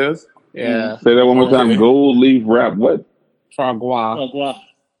what that is? Yeah. Say that one more time. Gold leaf wrap. What? Foie gras. Foie gras.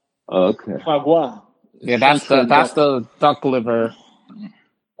 Okay. Foie gras. Yeah, that's the duck liver.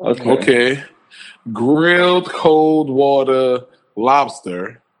 Okay. Grilled cold water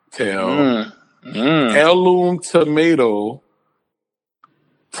lobster tail. Heirloom tomato.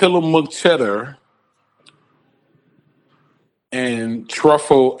 Tillamook cheddar. And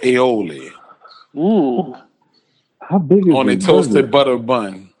truffle aioli. Ooh. How big is on a toasted butter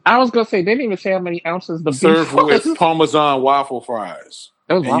bun? I was gonna say they didn't even say how many ounces the Served beef with was. Parmesan waffle fries.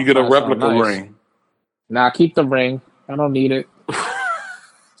 And you get a replica ring. Nah, keep the ring. I don't need it.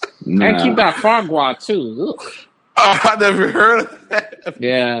 Nah. And keep that foie gras too. Ugh. I never heard of that.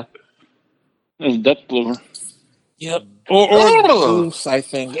 Yeah. It's duck liver. Yep. Or goose, I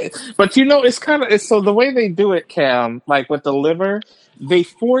think. But it's kind of so the way they do it, Cam, like with the liver, they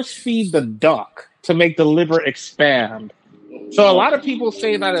force feed the duck to make the liver expand. So a lot of people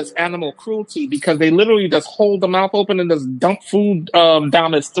say that it's animal cruelty because they literally just hold the mouth open and just dump food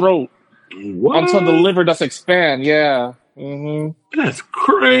down its throat until the liver does expand. Yeah. Mm-hmm. That's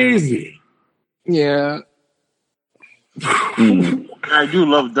crazy. Yeah. I do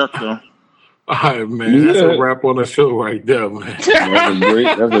love duck though. All right, man. That's a wrap on the show right there, man.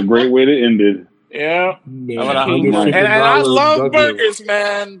 That's a great way to end it. Yeah. Man, and I love burgers,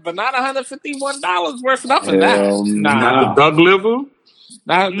 man, but not $151 worth. Enough of that. Not the duck liver?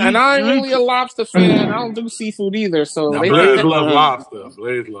 And I'm really a lobster fan. I don't do seafood either. So Blaze love lobster.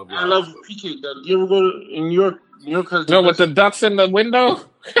 Blaze love lobster. I love PK duck. You ever go to New York? With the ducks in the window?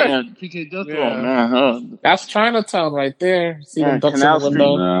 Yeah, PK duck. Yeah. Oh, man. That's Chinatown right there. See the ducks Canal in the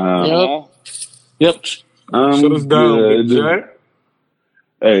window. Yep. Shut us down, Jack.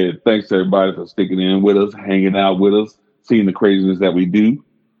 Hey, thanks to everybody for sticking in with us, hanging out with us, seeing the craziness that we do.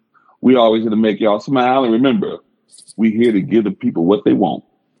 We always here to make y'all smile. And remember, we here to give the people what they want.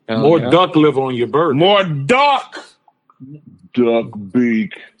 More duck liver on your burger. More duck. Duck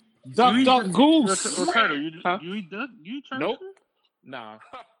beak. Duck goose. Ricardo, you eat duck? You eat Nope. Nah.